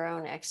your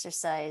own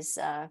exercise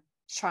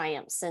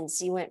triumphs,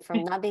 since you went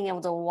from not being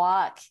able to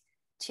walk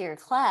to your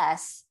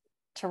class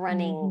to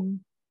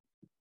running.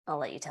 I'll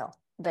let you tell.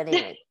 But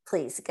anyway,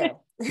 please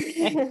go.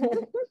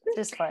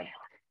 Just fun.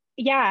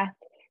 Yeah.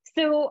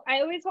 So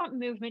I always want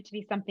movement to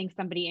be something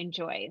somebody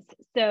enjoys.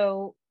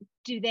 So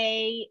do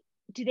they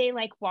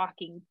like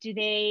walking? Do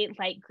they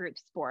like group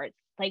sports,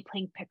 like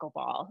playing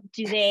pickleball?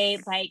 Do they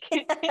like,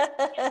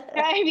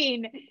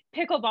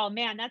 pickleball,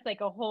 man, that's like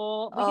we could do a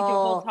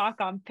whole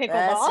talk on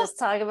pickleball. Let's just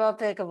talk about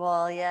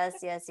pickleball.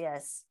 Yes.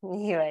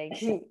 Anyway,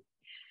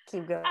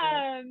 keep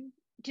going.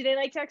 Do they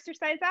like to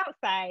exercise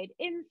outside,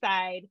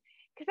 inside?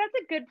 Because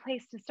that's a good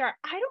place to start.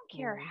 I don't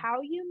care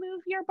how you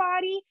move your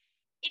body.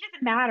 It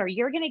doesn't matter.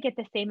 You're going to get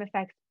the same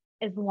effects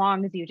as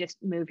long as you just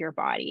move your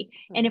body.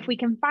 And if we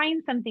can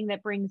find something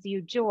that brings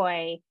you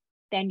joy,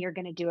 then you're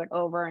going to do it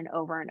over and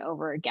over and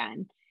over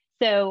again.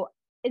 So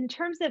in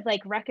terms of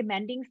like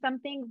recommending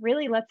something,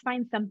 really, let's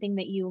find something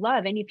that you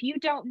love. And if you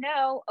don't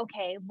know,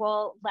 okay,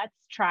 well, let's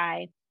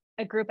try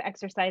a group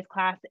exercise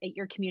class at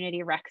your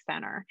community rec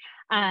center.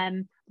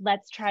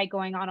 Let's try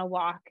going on a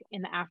walk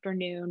in the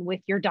afternoon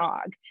with your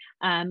dog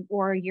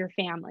or your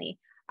family.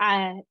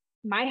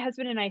 My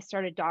husband and I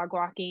started dog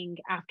walking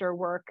after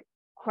work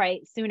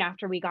quite soon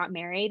after we got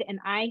married. And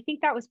I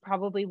think that was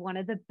probably one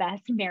of the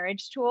best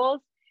marriage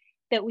tools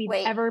that we've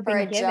ever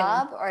been given. For a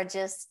job or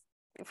just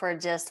for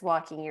just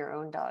walking your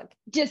own dog?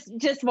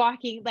 Just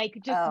walking, like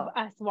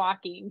us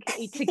walking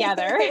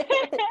together.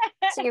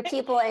 So you're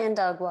people and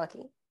dog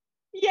walking.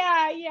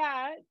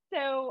 Yeah.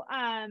 So,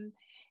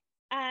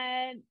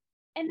 and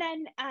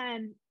then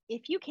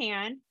if you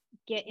can,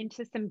 get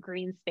into some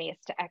green space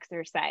to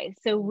exercise.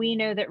 So we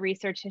know that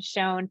research has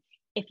shown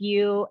if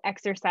you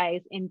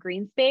exercise in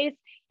green space,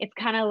 it's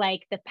kind of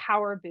like the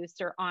power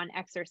booster on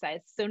exercise.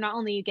 So not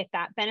only you get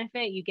that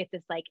benefit, you get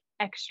this like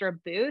extra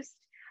boost.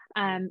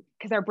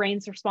 because our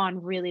brains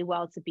respond really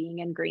well to being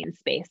in green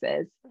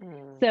spaces.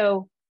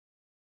 So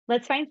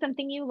let's find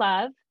something you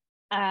love.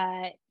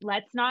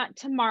 Let's not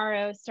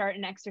tomorrow start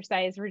an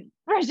exercise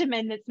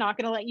regimen that's not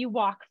going to let you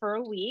walk for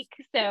a week.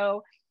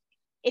 So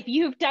if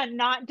you've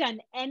not done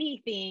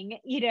anything,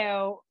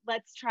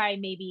 let's try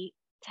maybe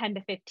 10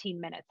 to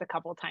 15 minutes a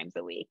couple times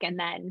a week. And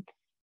then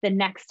the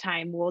next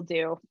time we'll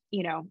do,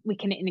 we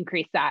can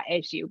increase that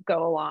as you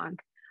go along.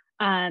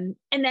 And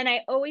then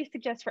I always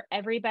suggest for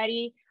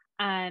everybody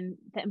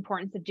the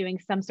importance of doing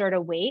some sort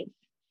of weights.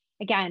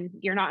 Again,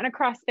 you're not in a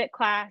CrossFit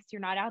class,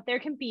 you're not out there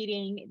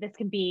competing. This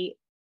can be,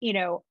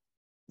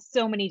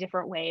 so many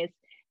different ways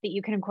that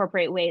you can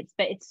incorporate weights,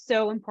 but it's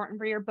so important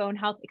for your bone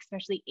health,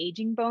 especially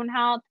aging bone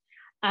health,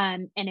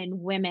 and in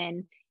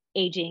women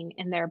aging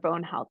in their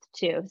bone health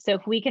too. So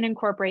if we can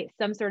incorporate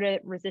some sort of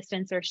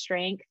resistance or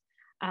strength,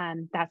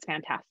 that's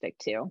fantastic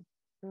too.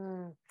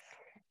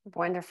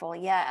 Wonderful.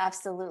 Yeah,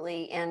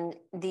 absolutely. And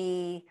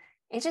the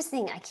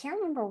interesting, I can't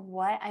remember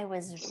what I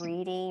was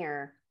reading,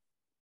 or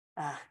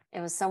it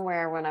was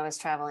somewhere when I was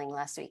traveling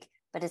last week,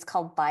 but it's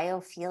called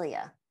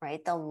biophilia,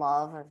 right? The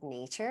love of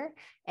nature.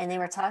 And they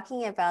were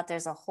talking about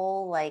there's a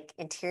whole like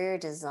interior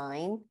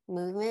design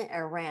movement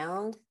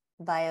around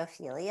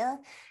biophilia.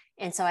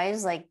 And so I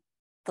was like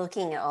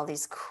looking at all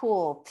these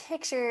cool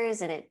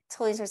pictures, and it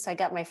totally, so I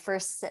got my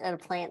first set of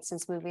plants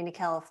since moving to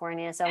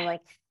California. So I'm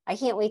like, I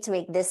can't wait to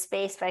make this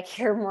space back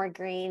here more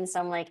green. So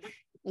I'm like,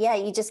 yeah,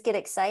 you just get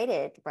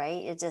excited,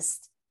 right?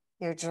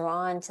 You're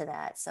drawn to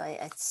that. So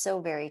it's so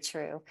very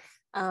true.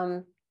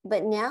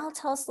 But now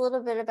tell us a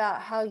little bit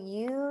about how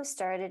you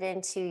started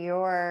into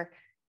your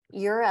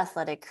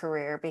athletic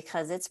career,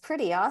 because it's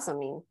pretty awesome. I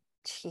mean,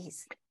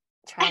 geez,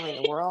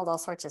 traveling the world, all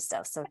sorts of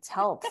stuff. So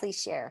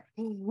please share.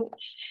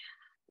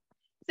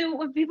 So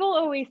when people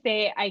always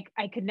say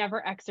I could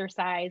never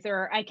exercise,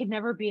 or I could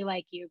never be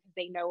like you because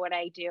they know what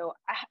I do,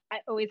 I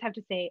always have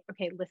to say,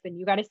 okay, listen,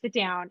 you got to sit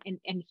down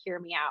and hear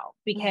me out,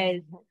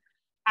 because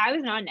I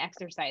was not an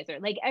exerciser.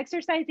 Like,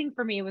 exercising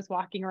for me was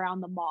walking around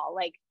the mall.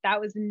 Like,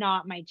 that was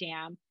not my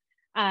jam.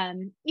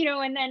 And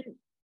then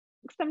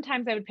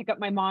sometimes I would pick up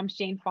my mom's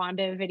Jane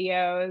Fonda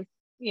videos,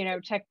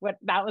 check what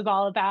that was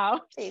all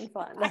about. Jane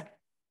Fonda.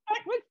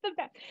 That was the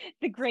best.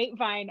 The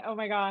Grapevine. Oh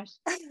my gosh.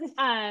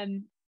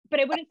 But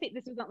I wouldn't say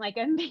this wasn't like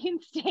a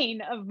mainstay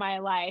of my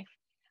life.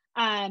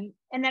 And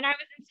then I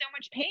was in so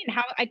much pain.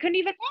 I couldn't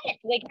even walk.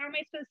 Like, how am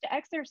I supposed to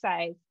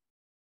exercise?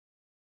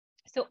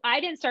 So I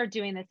didn't start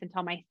doing this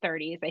until my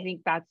 30s. I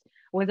think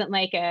wasn't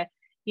like a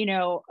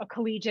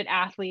collegiate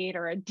athlete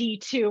or a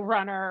D2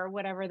 runner or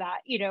whatever that,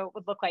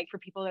 would look like for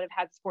people that have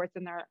had sports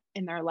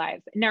in their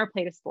lives. Never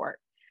played a sport.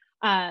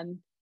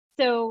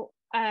 So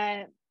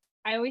I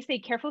always say,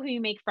 careful who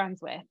you make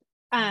friends with.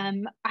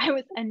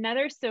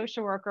 Another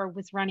social worker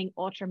was running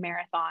ultra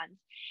marathons,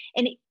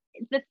 and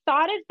the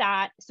thought of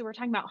that, so we're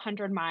talking about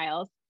 100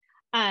 miles.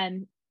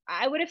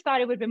 I would have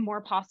thought it would have been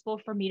more possible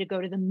for me to go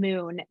to the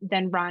moon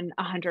than run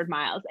 100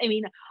 miles. I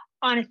mean,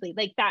 honestly,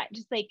 like that,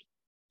 just like,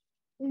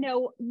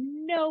 no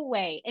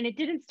way. And it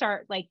didn't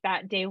start like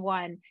that day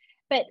one,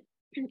 but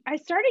I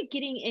started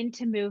getting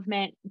into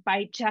movement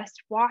by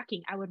just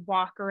walking. I would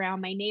walk around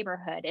my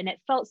neighborhood, and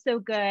it felt so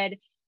good,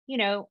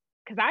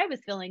 because I was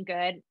feeling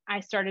good.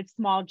 I started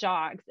small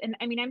jogs. And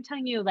I mean, I'm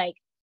telling you, like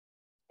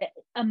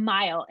a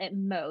mile at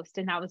most,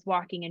 and that was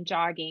walking and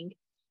jogging.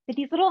 But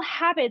these little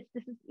habits,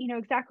 this is,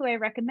 exactly why I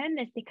recommend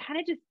this. They kind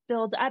of just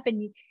build up,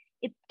 and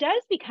it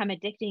does become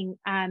addicting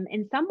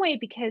in some way,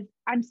 because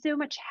I'm so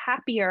much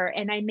happier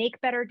and I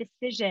make better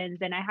decisions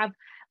and I have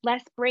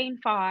less brain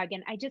fog.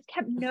 And I just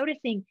kept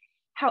noticing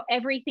how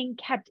everything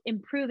kept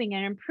improving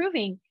and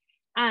improving.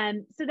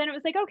 So then it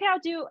was like, okay, I'll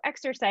do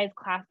exercise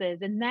classes.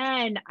 And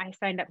then I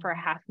signed up for a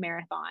half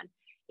marathon.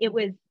 It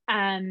was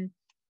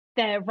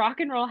the Rock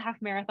and Roll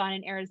Half Marathon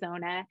in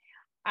Arizona.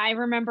 I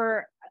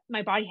remember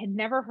my body had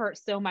never hurt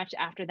so much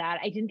after that.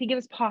 I didn't think it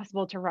was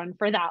possible to run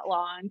for that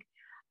long.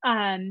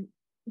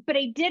 But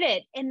I did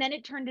it. And then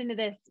it turned into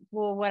this,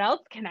 well, what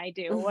else can I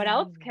do? What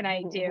else can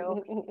I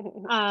do?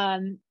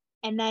 And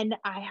then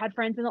I had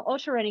friends in the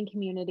ultra running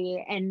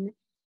community, and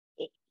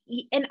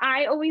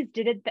I always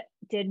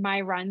did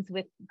my runs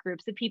with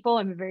groups of people.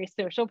 I'm a very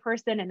social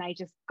person, and I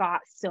just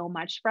got so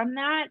much from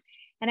that.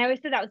 And I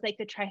always said that was like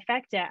the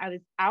trifecta. I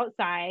was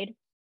outside,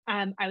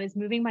 I was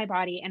moving my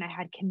body, and I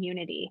had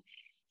community.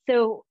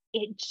 So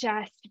it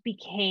just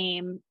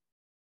became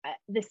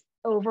this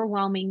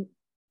overwhelming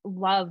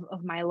love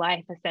of my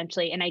life,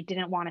 essentially. And I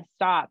didn't want to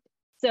stop.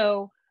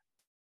 So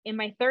in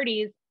my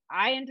 30s,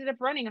 I ended up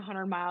running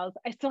 100 miles.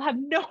 I still have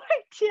no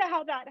idea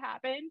how that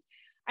happened.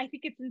 I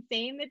think it's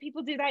insane that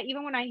people do that.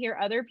 Even when I hear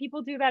other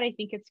people do that, I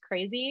think it's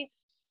crazy.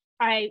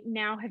 I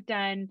now have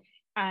done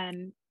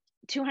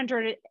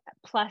 200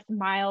 plus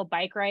mile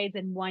bike rides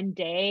in one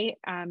day.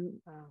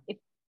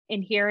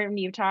 In here in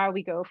Utah,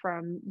 we go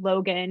from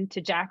Logan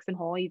to Jackson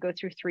Hole. You go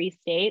through 3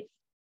 states.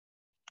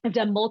 I've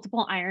done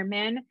multiple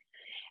Ironman.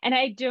 And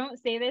I don't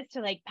say this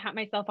to like pat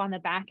myself on the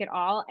back at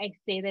all. I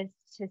say this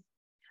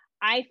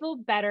I feel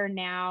better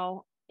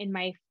now in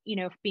my,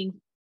 being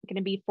going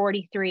to be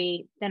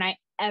 43 than I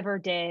ever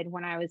did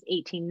when I was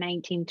 18,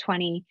 19,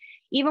 20.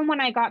 Even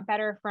when I got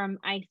better from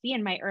IC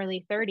in my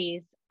early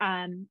 30s,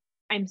 I'm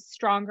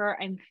stronger,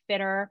 I'm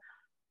fitter.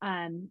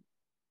 I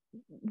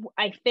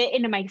fit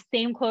into my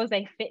same clothes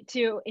I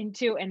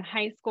into in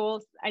high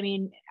school. I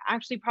mean,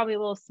 actually probably a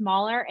little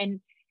smaller. And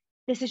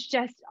this has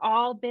just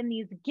all been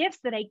these gifts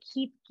that I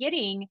keep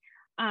getting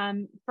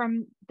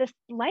from this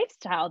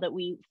lifestyle that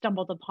we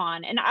stumbled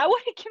upon. And I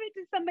want to give it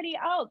to somebody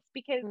else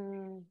because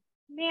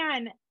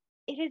man,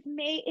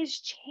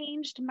 it's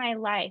changed my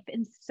life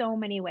in so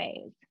many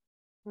ways.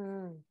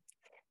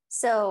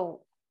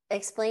 So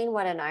explain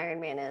what an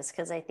Ironman is,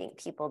 because I think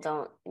people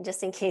don't,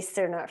 just in case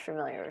they're not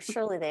familiar.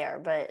 Surely they are,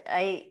 but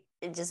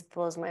it just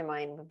blows my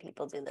mind when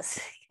people do this.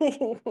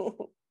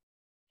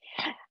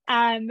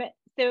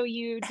 So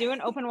you do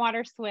an open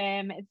water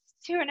swim. It's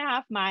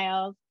 2.5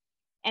 miles.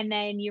 And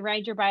then you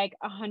ride your bike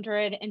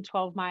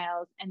 112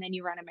 miles, and then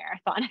you run a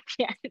marathon at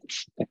the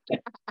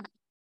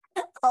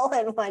end. All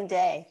in one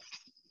day.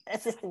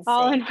 That's insane.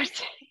 All in one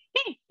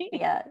day.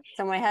 Yeah.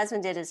 So my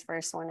husband did his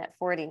first one at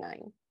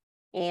 49.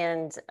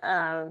 And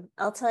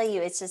I'll tell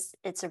you, it's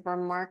a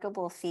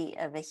remarkable feat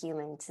of a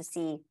human to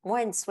see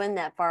one swim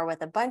that far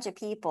with a bunch of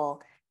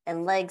people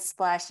and legs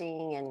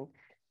splashing. And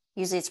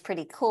usually it's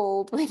pretty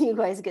cold when you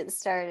guys get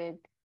started.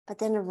 But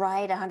then to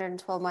ride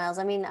 112 miles,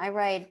 I mean, I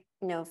ride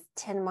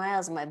 10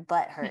 miles and my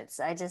butt hurts.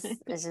 I just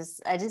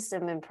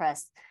am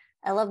impressed.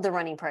 I love the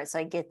running part, so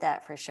I get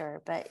that for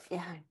sure. But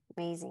yeah,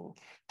 amazing.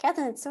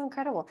 Catherine, it's so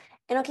incredible.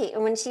 And okay,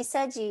 and when she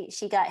said she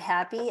got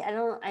happy,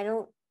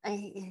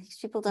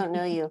 people don't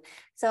know you.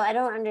 So I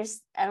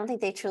don't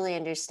think they truly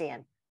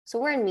understand. So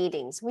we're in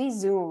meetings, we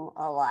Zoom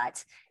a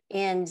lot.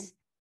 And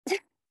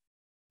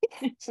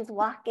she's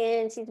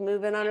walking, she's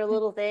moving on her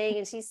little thing,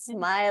 and she's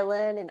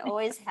smiling and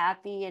always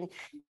happy. And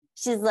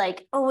she's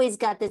like always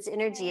got this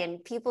energy,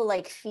 and people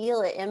like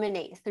feel it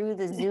emanate through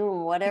the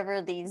Zoom,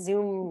 whatever the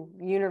Zoom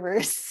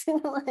universe.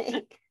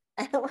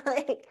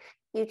 like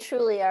you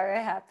truly are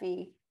a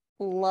happy,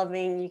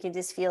 loving, you can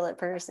just feel it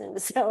person.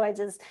 So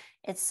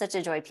it's such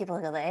a joy. People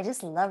go like, I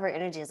just love her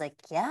energy. It's like,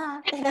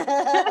 yeah.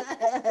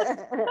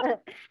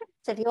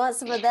 So if you want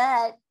some of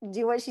that,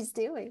 do what she's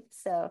doing.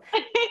 So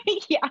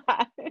yeah,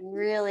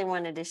 really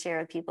wanted to share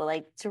with people,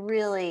 like to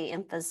really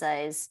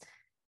emphasize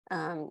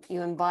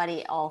you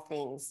embody all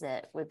things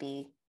that would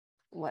be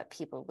what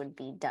people would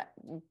be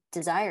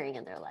desiring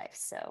in their life.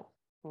 So,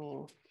 I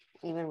mean,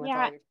 even with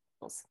all your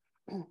tools.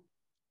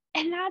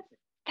 And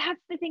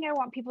that's the thing I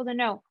want people to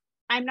know.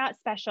 I'm not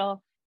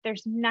special.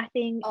 There's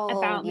nothing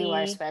about me. You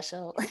are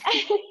special.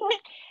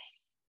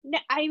 No,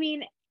 I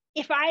mean,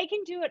 if I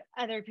can do it,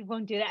 other people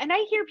can do that. And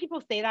I hear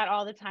people say that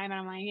all the time. And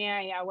I'm like,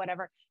 yeah,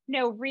 whatever.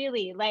 No,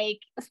 really, like,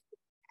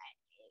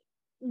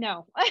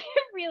 no,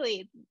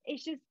 really.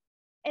 It's just,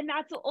 and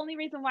that's the only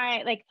reason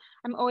why,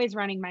 I'm always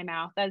running my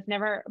mouth. That's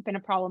never been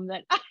a problem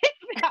that I've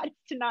had,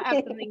 to not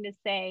have something to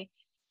say.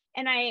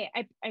 And I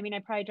mean, I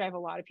probably drive a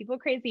lot of people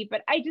crazy,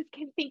 but I just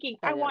keep thinking,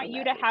 I want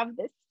you to have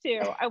this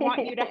too. I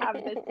want you to have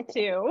this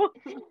too.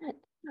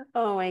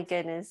 Oh my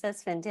goodness,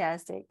 that's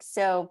fantastic.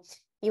 So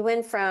you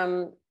went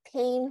from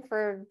pain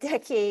for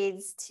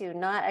decades to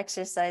not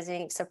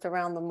exercising except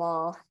around the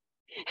mall.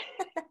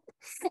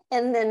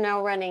 And then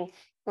now run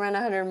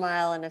 100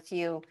 mile and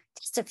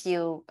just a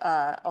few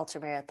ultra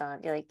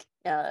marathon, like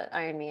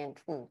Ironman.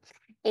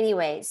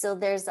 Anyway, so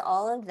there's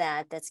all of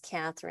that's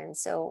Catherine.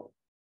 So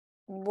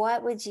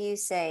what would you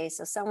say?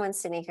 So someone's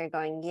sitting here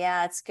going,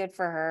 yeah, it's good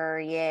for her.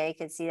 Yay, I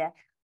could see that.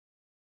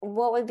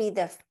 What would be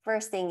the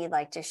first thing you'd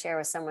like to share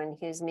with someone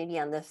who's maybe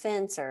on the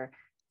fence or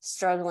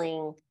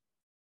struggling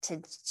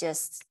to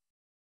just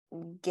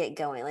get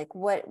going? Like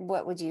what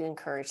would you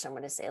encourage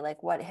someone to say?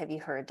 Like, what have you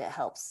heard that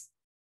helps?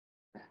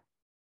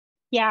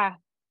 Yeah.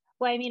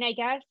 Well, I mean, I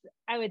guess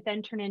I would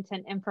then turn into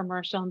an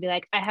infomercial and be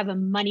like, I have a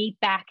money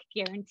back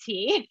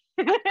guarantee.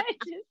 Just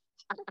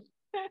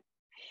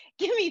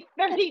give me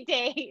 30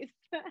 days.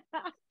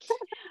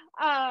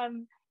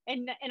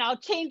 And I'll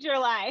change your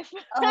life.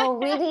 Oh,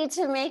 we need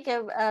to make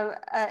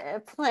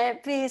a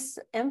plant-based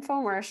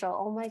infomercial.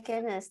 Oh my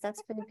goodness,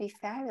 that's going to be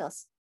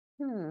fabulous.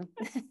 I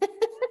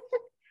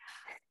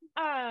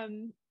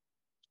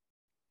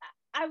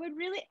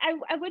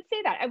would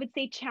say that. I would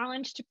say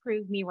challenge to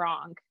prove me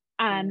wrong.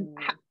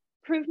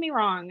 Prove me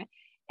wrong,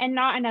 and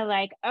not in a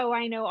like, oh,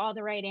 I know all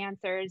the right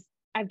answers.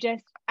 I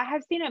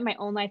have seen it in my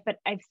own life, but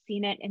I've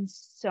seen it in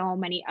so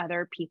many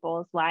other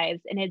people's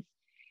lives, and it's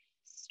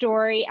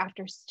story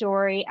after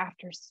story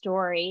after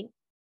story.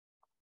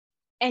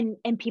 And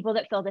people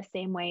that feel the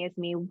same way as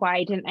me.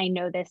 Why didn't I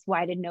know this?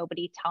 Why did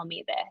nobody tell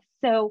me this?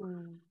 So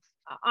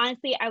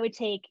honestly, I would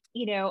take,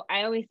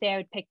 I always say I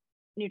would pick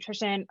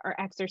nutrition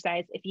or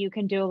exercise. If you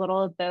can do a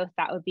little of both,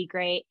 that would be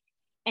great.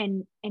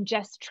 And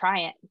just try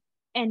it.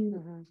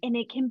 And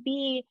it can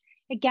be,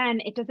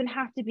 again, it doesn't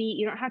have to be,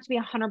 you don't have to be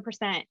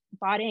 100%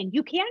 bought in.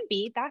 You can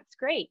be, that's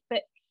great.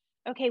 But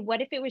okay,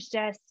 what if it was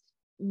just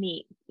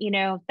meat?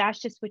 That's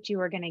just what you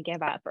were going to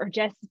give up, or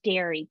just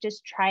dairy.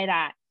 Just try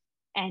that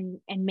and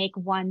make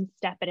one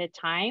step at a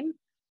time.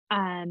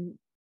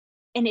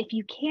 And if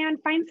you can,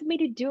 find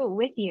somebody to do it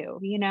with you,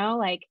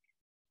 like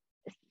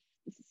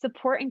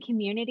support and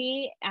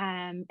community,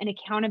 and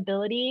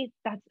accountability.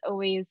 That's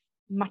always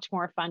much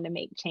more fun to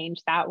make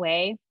change that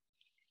way.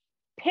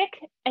 Pick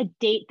a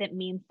date that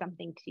means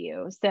something to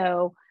you.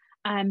 So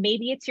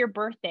maybe it's your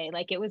birthday,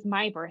 like it was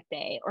my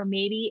birthday, or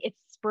maybe it's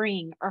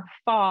spring or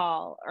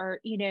fall, or,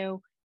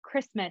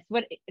 Christmas.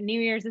 New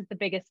Year's is the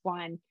biggest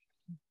one.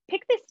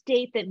 Pick this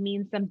date that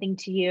means something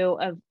to you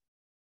of,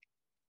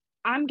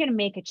 I'm going to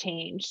make a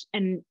change,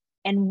 and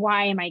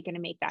why am I going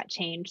to make that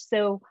change?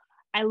 So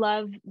I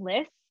love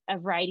lists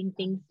of writing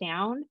things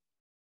down.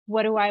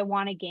 What do I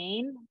want to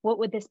gain? What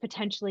would this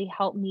potentially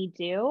help me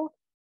do?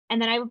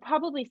 And then I would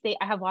probably say,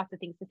 I have lots of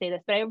things to say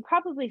this, but I would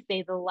probably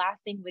say the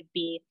last thing would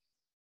be,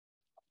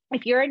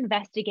 if you're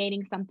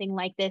investigating something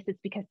like this, it's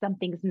because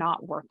something's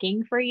not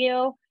working for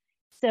you.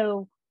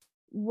 So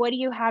what do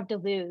you have to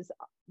lose?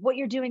 What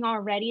you're doing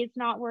already is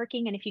not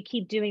working. And if you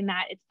keep doing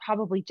that, it's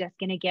probably just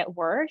going to get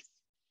worse.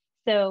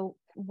 So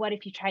what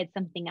if you tried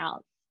something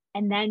else?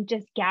 And then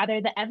just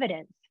gather the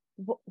evidence.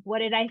 What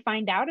did I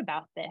find out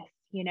about this?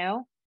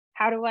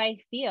 How do I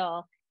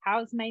feel?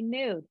 How's my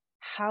mood?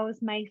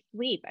 How's my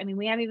sleep? I mean,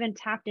 we haven't even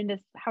tapped into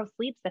how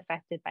sleep's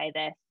affected by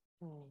this.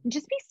 And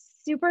just be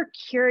super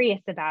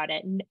curious about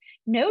it.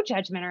 No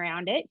judgment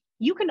around it.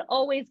 You can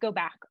always go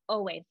back,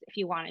 always, if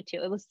you wanted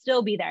to. It will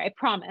still be there, I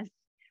promise.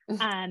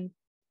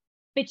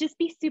 But just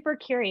be super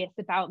curious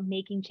about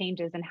making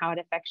changes and how it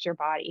affects your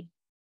body.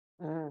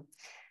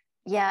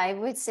 Yeah, I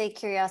would say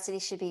curiosity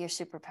should be your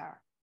superpower.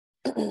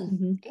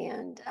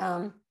 And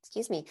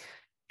excuse me,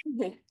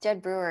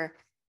 Jed Brewer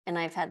and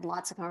I've had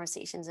lots of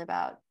conversations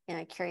about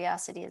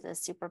curiosity as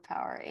a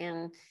superpower,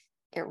 and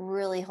it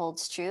really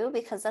holds true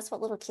because that's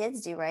what little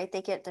kids do, right?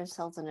 They get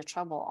themselves into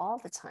trouble all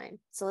the time.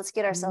 So let's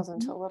get ourselves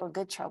into a little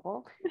good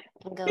trouble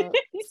and go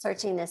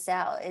searching this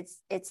out.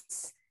 It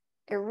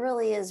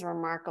really is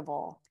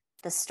remarkable,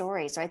 the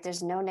stories, right?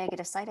 There's no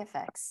negative side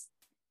effects.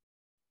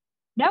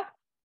 No.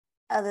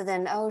 Other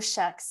than, oh,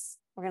 shucks,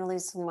 we're going to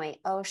lose some weight.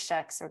 Oh,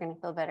 shucks, we're going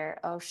to feel better.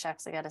 Oh,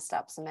 shucks, I got to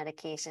stop some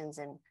medications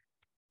and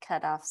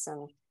cut off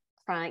some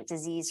chronic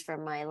disease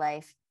from my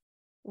life,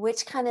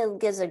 which kind of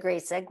gives a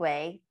great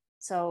segue.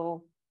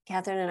 So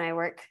Catherine and I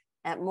work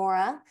at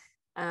Mora,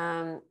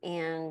 and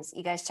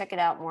you guys check it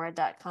out,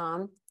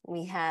 mora.com.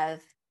 We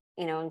have,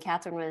 and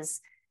Catherine was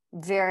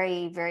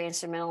very, very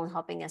instrumental in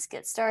helping us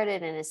get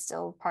started and is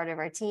still part of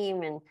our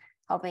team and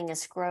helping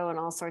us grow in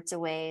all sorts of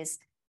ways.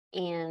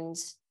 And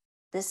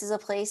this is a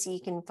place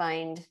you can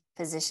find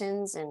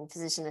physicians and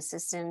physician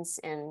assistants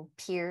and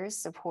peers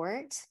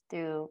support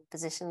through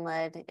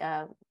physician-led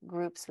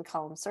groups. We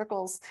call them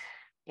circles.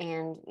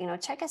 And,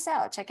 check us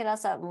out. Check it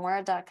out at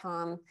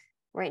mora.com.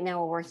 Right now,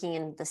 we're working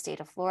in the state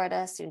of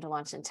Florida, soon to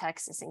launch in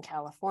Texas and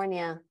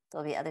California.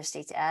 There'll be other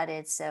states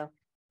added.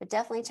 But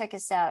definitely check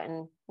us out.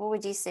 And what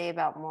would you say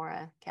about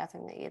Mora,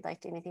 Catherine, that you'd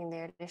like anything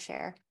there to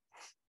share?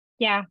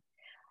 Yeah.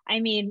 I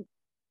mean,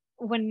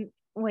 when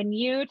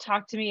you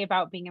talked to me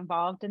about being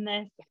involved in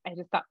this, I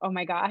just thought, oh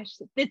my gosh,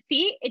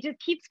 it just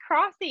keeps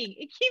crossing.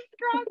 It keeps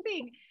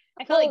crossing.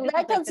 I feel like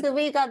that comes because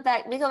we go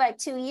back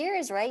 2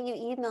 years, right? You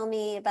emailed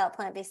me about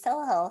plant-based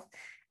telehealth.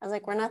 I was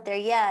like, we're not there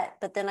yet.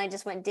 But then I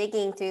just went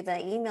digging through the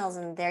emails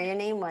and there your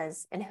name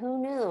was. And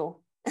who knew?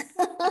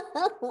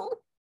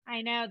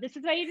 I know. This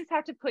is why you just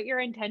have to put your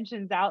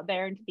intentions out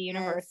there into the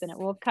universe, and it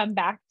will come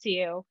back to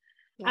you.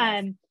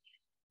 Yes.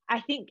 I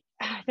think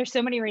there's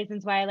so many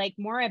reasons why I like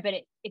Mora, but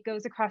it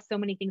goes across so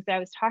many things that I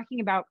was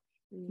talking about,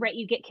 right?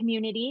 You get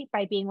community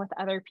by being with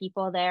other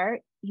people there.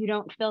 You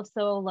don't feel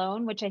so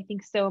alone, which I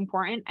think is so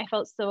important. I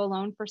felt so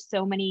alone for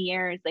so many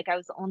years. Like I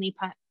was the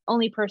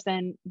only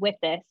person with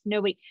this.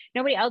 Nobody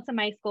else in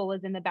my school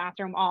was in the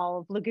bathroom all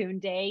of Lagoon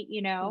Day,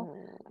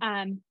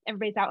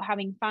 everybody's out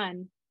having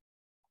fun.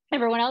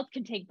 Everyone else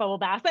can take bubble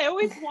baths. I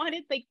always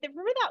wanted,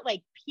 remember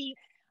that Pete,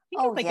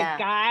 I think it's a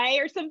guy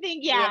or something.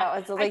 Yeah,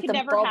 it was I could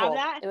never have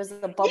that. It was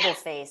the bubble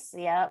face.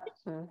 Yeah.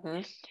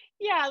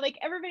 Yeah,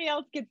 everybody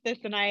else gets this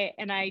and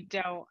I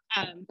don't.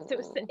 So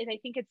I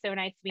think it's so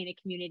nice to be in a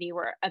community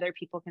where other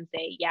people can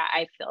say, yeah,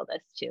 I feel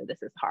this too.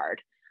 This is hard.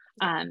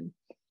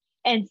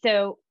 And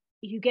so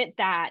you get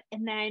that.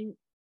 And then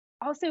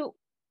also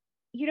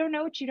you don't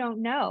know what you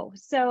don't know.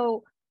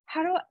 So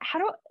how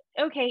do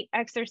okay,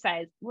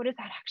 exercise. What does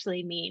that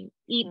actually mean?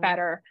 Eat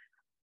better.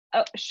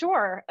 Oh,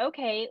 sure.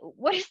 Okay.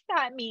 What does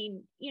that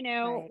mean?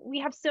 Right. We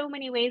have so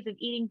many ways of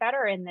eating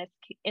better in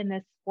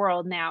this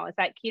world now. Is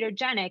that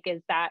ketogenic?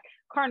 Is that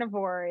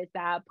carnivore? Is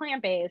that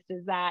plant-based?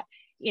 Is that,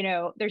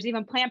 there's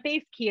even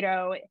plant-based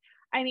keto.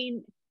 I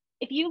mean,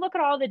 if you look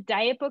at all the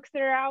diet books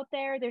that are out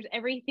there, there's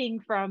everything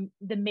from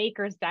the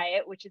Maker's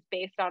Diet, which is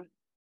based on,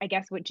 I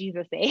guess, what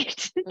Jesus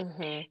ate,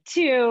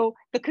 to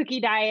the cookie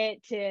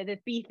diet, to the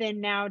Be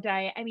Thin Now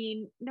diet. I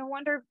mean, no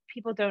wonder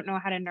people don't know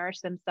how to nourish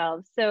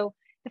themselves. So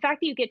the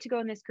fact that you get to go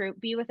in this group,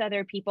 be with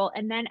other people,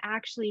 and then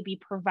actually be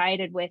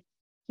provided with,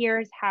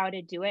 here's how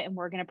to do it. And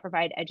we're going to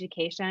provide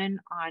education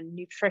on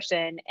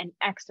nutrition and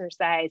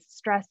exercise,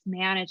 stress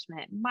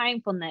management,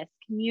 mindfulness,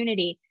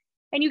 community.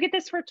 And you get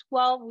this for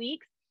 12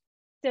 weeks.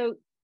 So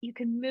you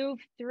can move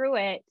through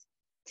it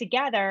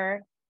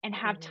together and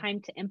have Mhm.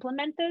 time to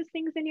implement those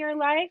things in your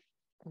life.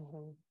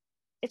 Mhm.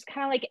 It's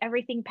kind of like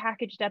everything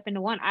packaged up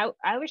into one.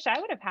 I wish I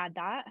would have had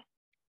that.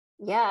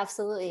 Yeah,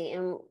 absolutely.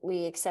 And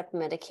we accept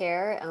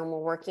Medicare. We're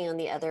working on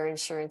the other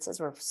insurances.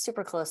 We're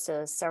super close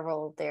to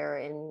several there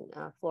in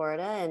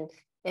Florida. And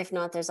if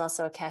not, there's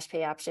also a cash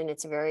pay option.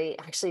 It's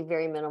actually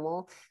very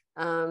minimal.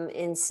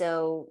 And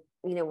so,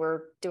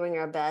 we're doing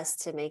our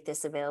best to make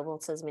this available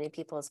to as many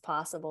people as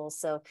possible.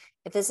 So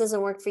if this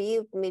doesn't work for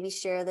you, maybe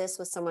share this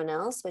with someone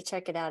else, but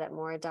check it out at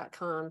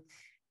Mora.com.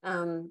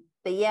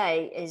 But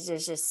yeah,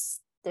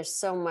 there's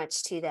so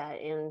much to that.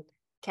 And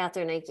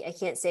Catherine, I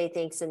can't say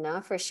thanks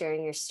enough for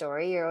sharing your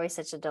story. You're always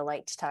such a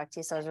delight to talk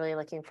to. So I was really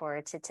looking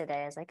forward to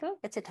today. I was like, oh,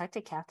 get to talk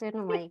to Catherine.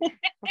 I'm like,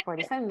 for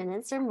 45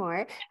 minutes or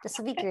more. This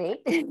will be great.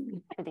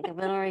 I think I've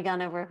already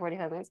gone over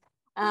 45 minutes.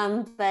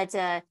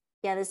 But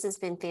yeah, this has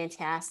been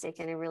fantastic.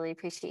 And I really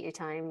appreciate your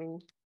time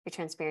and your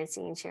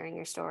transparency and sharing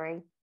your story.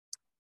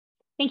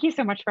 Thank you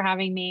so much for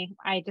having me.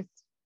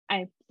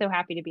 I'm so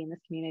happy to be in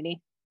this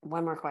community.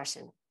 One more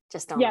question.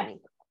 Just don't Yes. let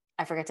me.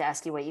 I forgot to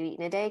ask you what you eat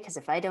in a day, because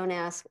if I don't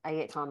ask, I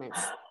get comments.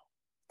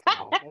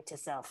 Right to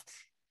self.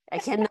 I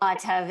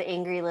cannot have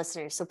angry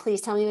listeners. So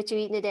please tell me what you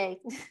eat in a day.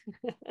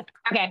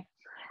 Okay.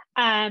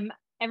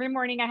 Every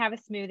morning I have a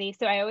smoothie.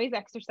 So I always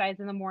exercise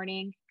in the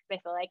morning because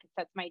I feel like it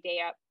sets my day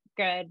up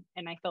good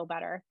and I feel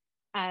better.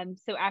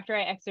 So after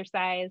I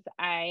exercise,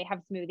 I have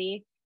a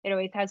smoothie. It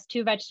always has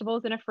 2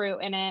 vegetables and a fruit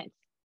in it.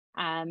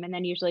 And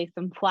then usually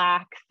some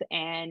flax,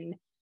 and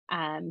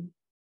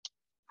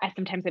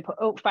sometimes I put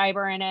oat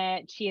fiber in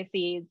it, chia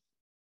seeds,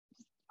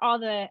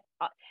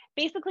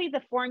 basically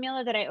the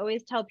formula that I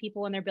always tell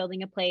people when they're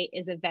building a plate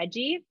is a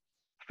veggie.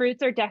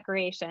 Fruits are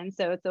decoration.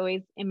 So it's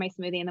always in my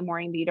smoothie in the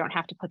morning, but you don't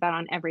have to put that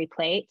on every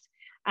plate.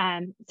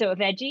 So a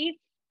veggie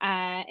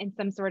and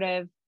some sort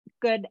of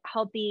good,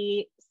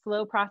 healthy,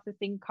 slow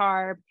processing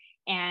carb,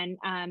 and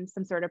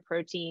some sort of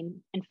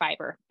protein and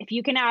fiber. If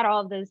you can add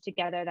all of those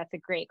together, that's a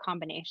great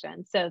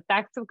combination. So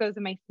that's what goes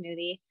in my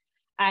smoothie.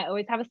 I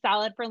always have a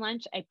salad for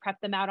lunch. I prep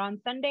them out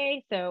on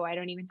Sunday, so I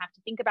don't even have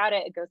to think about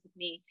it. It goes with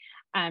me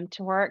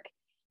to work.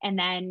 And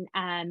then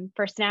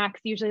for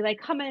snacks, usually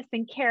like hummus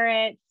and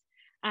carrots,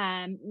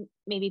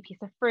 maybe a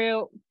piece of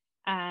fruit,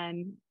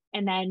 and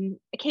then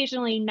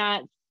occasionally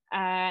nuts.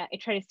 I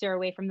try to steer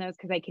away from those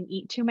because I can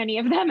eat too many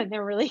of them and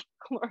they're really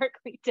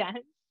calorically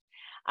dense.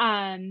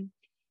 And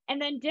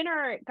then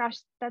dinner, gosh,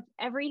 that's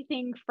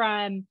everything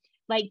from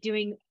like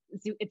doing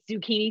it's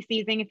zucchini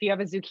season. If you have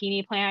a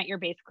zucchini plant, you're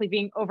basically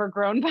being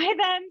overgrown by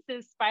them.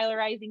 So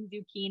spiraling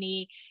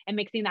zucchini and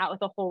mixing that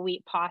with a whole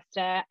wheat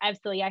pasta. I have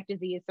celiac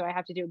disease, so I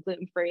have to do a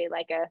gluten-free,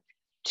 like a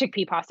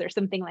chickpea pasta or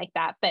something like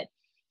that. But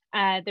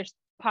there's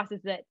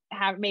pastas that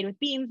have made with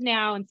beans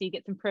now, and so you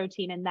get some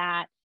protein in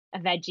that, a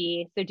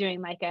veggie. So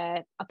doing like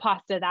a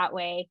pasta that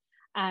way.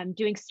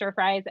 Doing stir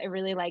fries. I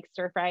really like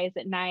stir fries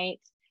at night.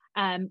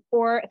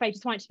 Or if I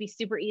just want it to be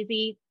super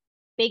easy,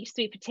 baked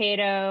sweet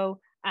potato,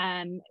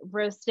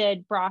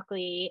 roasted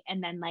broccoli,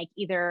 and then like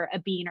either a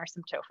bean or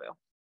some tofu.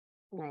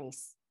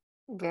 Nice.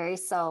 Very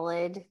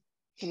solid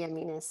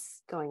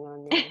yumminess going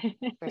on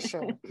there for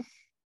sure.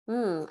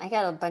 I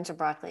got a bunch of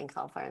broccoli and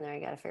cauliflower in there. I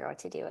got to figure out what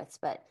to do with.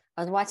 But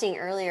I was watching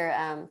earlier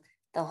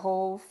the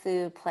Whole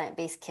Food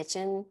Plant-Based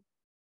Kitchen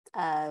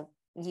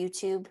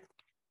YouTube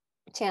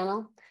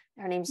channel.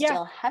 Her name's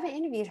Jill. Haven't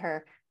interviewed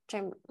her,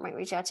 which I might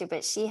reach out to,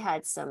 but she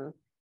had some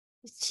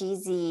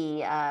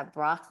cheesy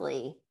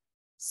broccoli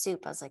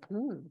soup. I was like,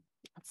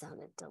 that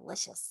sounded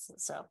delicious.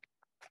 So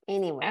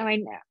anyway. Oh, I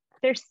know.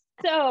 There's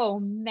so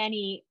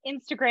many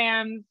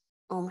Instagrams,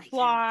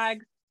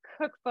 blogs,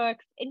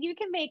 cookbooks, and you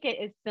can make it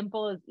as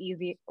simple as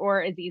easy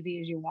or as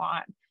easy as you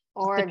want.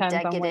 Or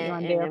decadent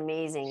and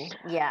amazing.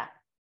 Yeah.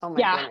 Oh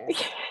my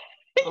goodness.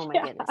 Oh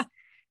my goodness.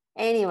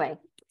 Anyway.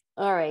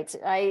 All right.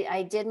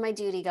 I did my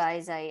duty,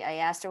 guys. I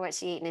asked her what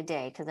she ate in a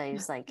day because I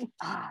was like,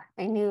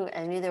 I knew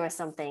there was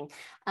something.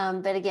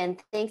 But again,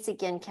 thanks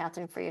again,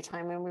 Catherine, for your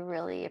time. And we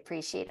really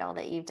appreciate all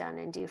that you've done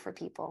and do for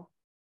people.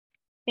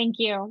 Thank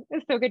you.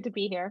 It's so good to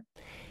be here.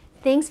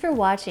 Thanks for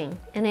watching,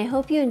 and I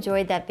hope you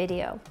enjoyed that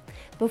video.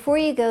 Before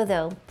you go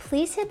though,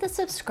 please hit the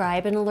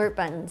subscribe and alert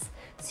buttons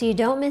so you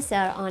don't miss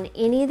out on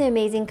any of the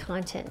amazing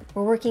content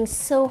we're working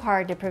so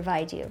hard to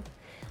provide you.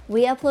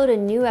 We upload a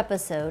new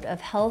episode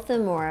of Health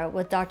and Mora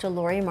with Dr.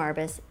 Lori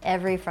Marbas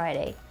every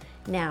Friday.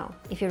 Now,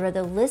 if you'd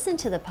rather listen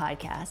to the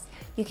podcast,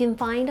 you can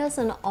find us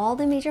on all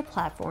the major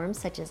platforms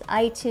such as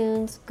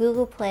iTunes,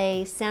 Google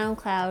Play,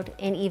 SoundCloud,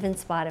 and even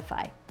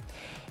Spotify.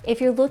 If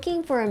you're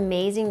looking for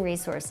amazing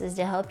resources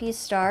to help you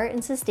start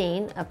and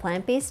sustain a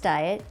plant-based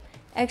diet,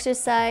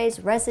 exercise,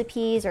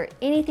 recipes, or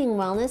anything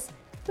wellness,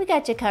 we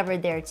got you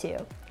covered there too.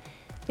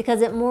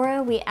 Because at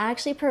Mora, we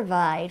actually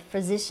provide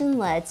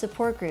physician-led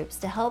support groups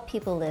to help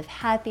people live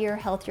happier,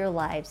 healthier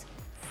lives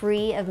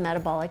free of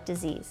metabolic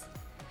disease.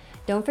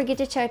 Don't forget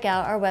to check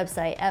out our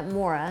website at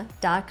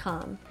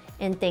Mora.com,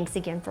 and thanks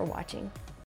again for watching.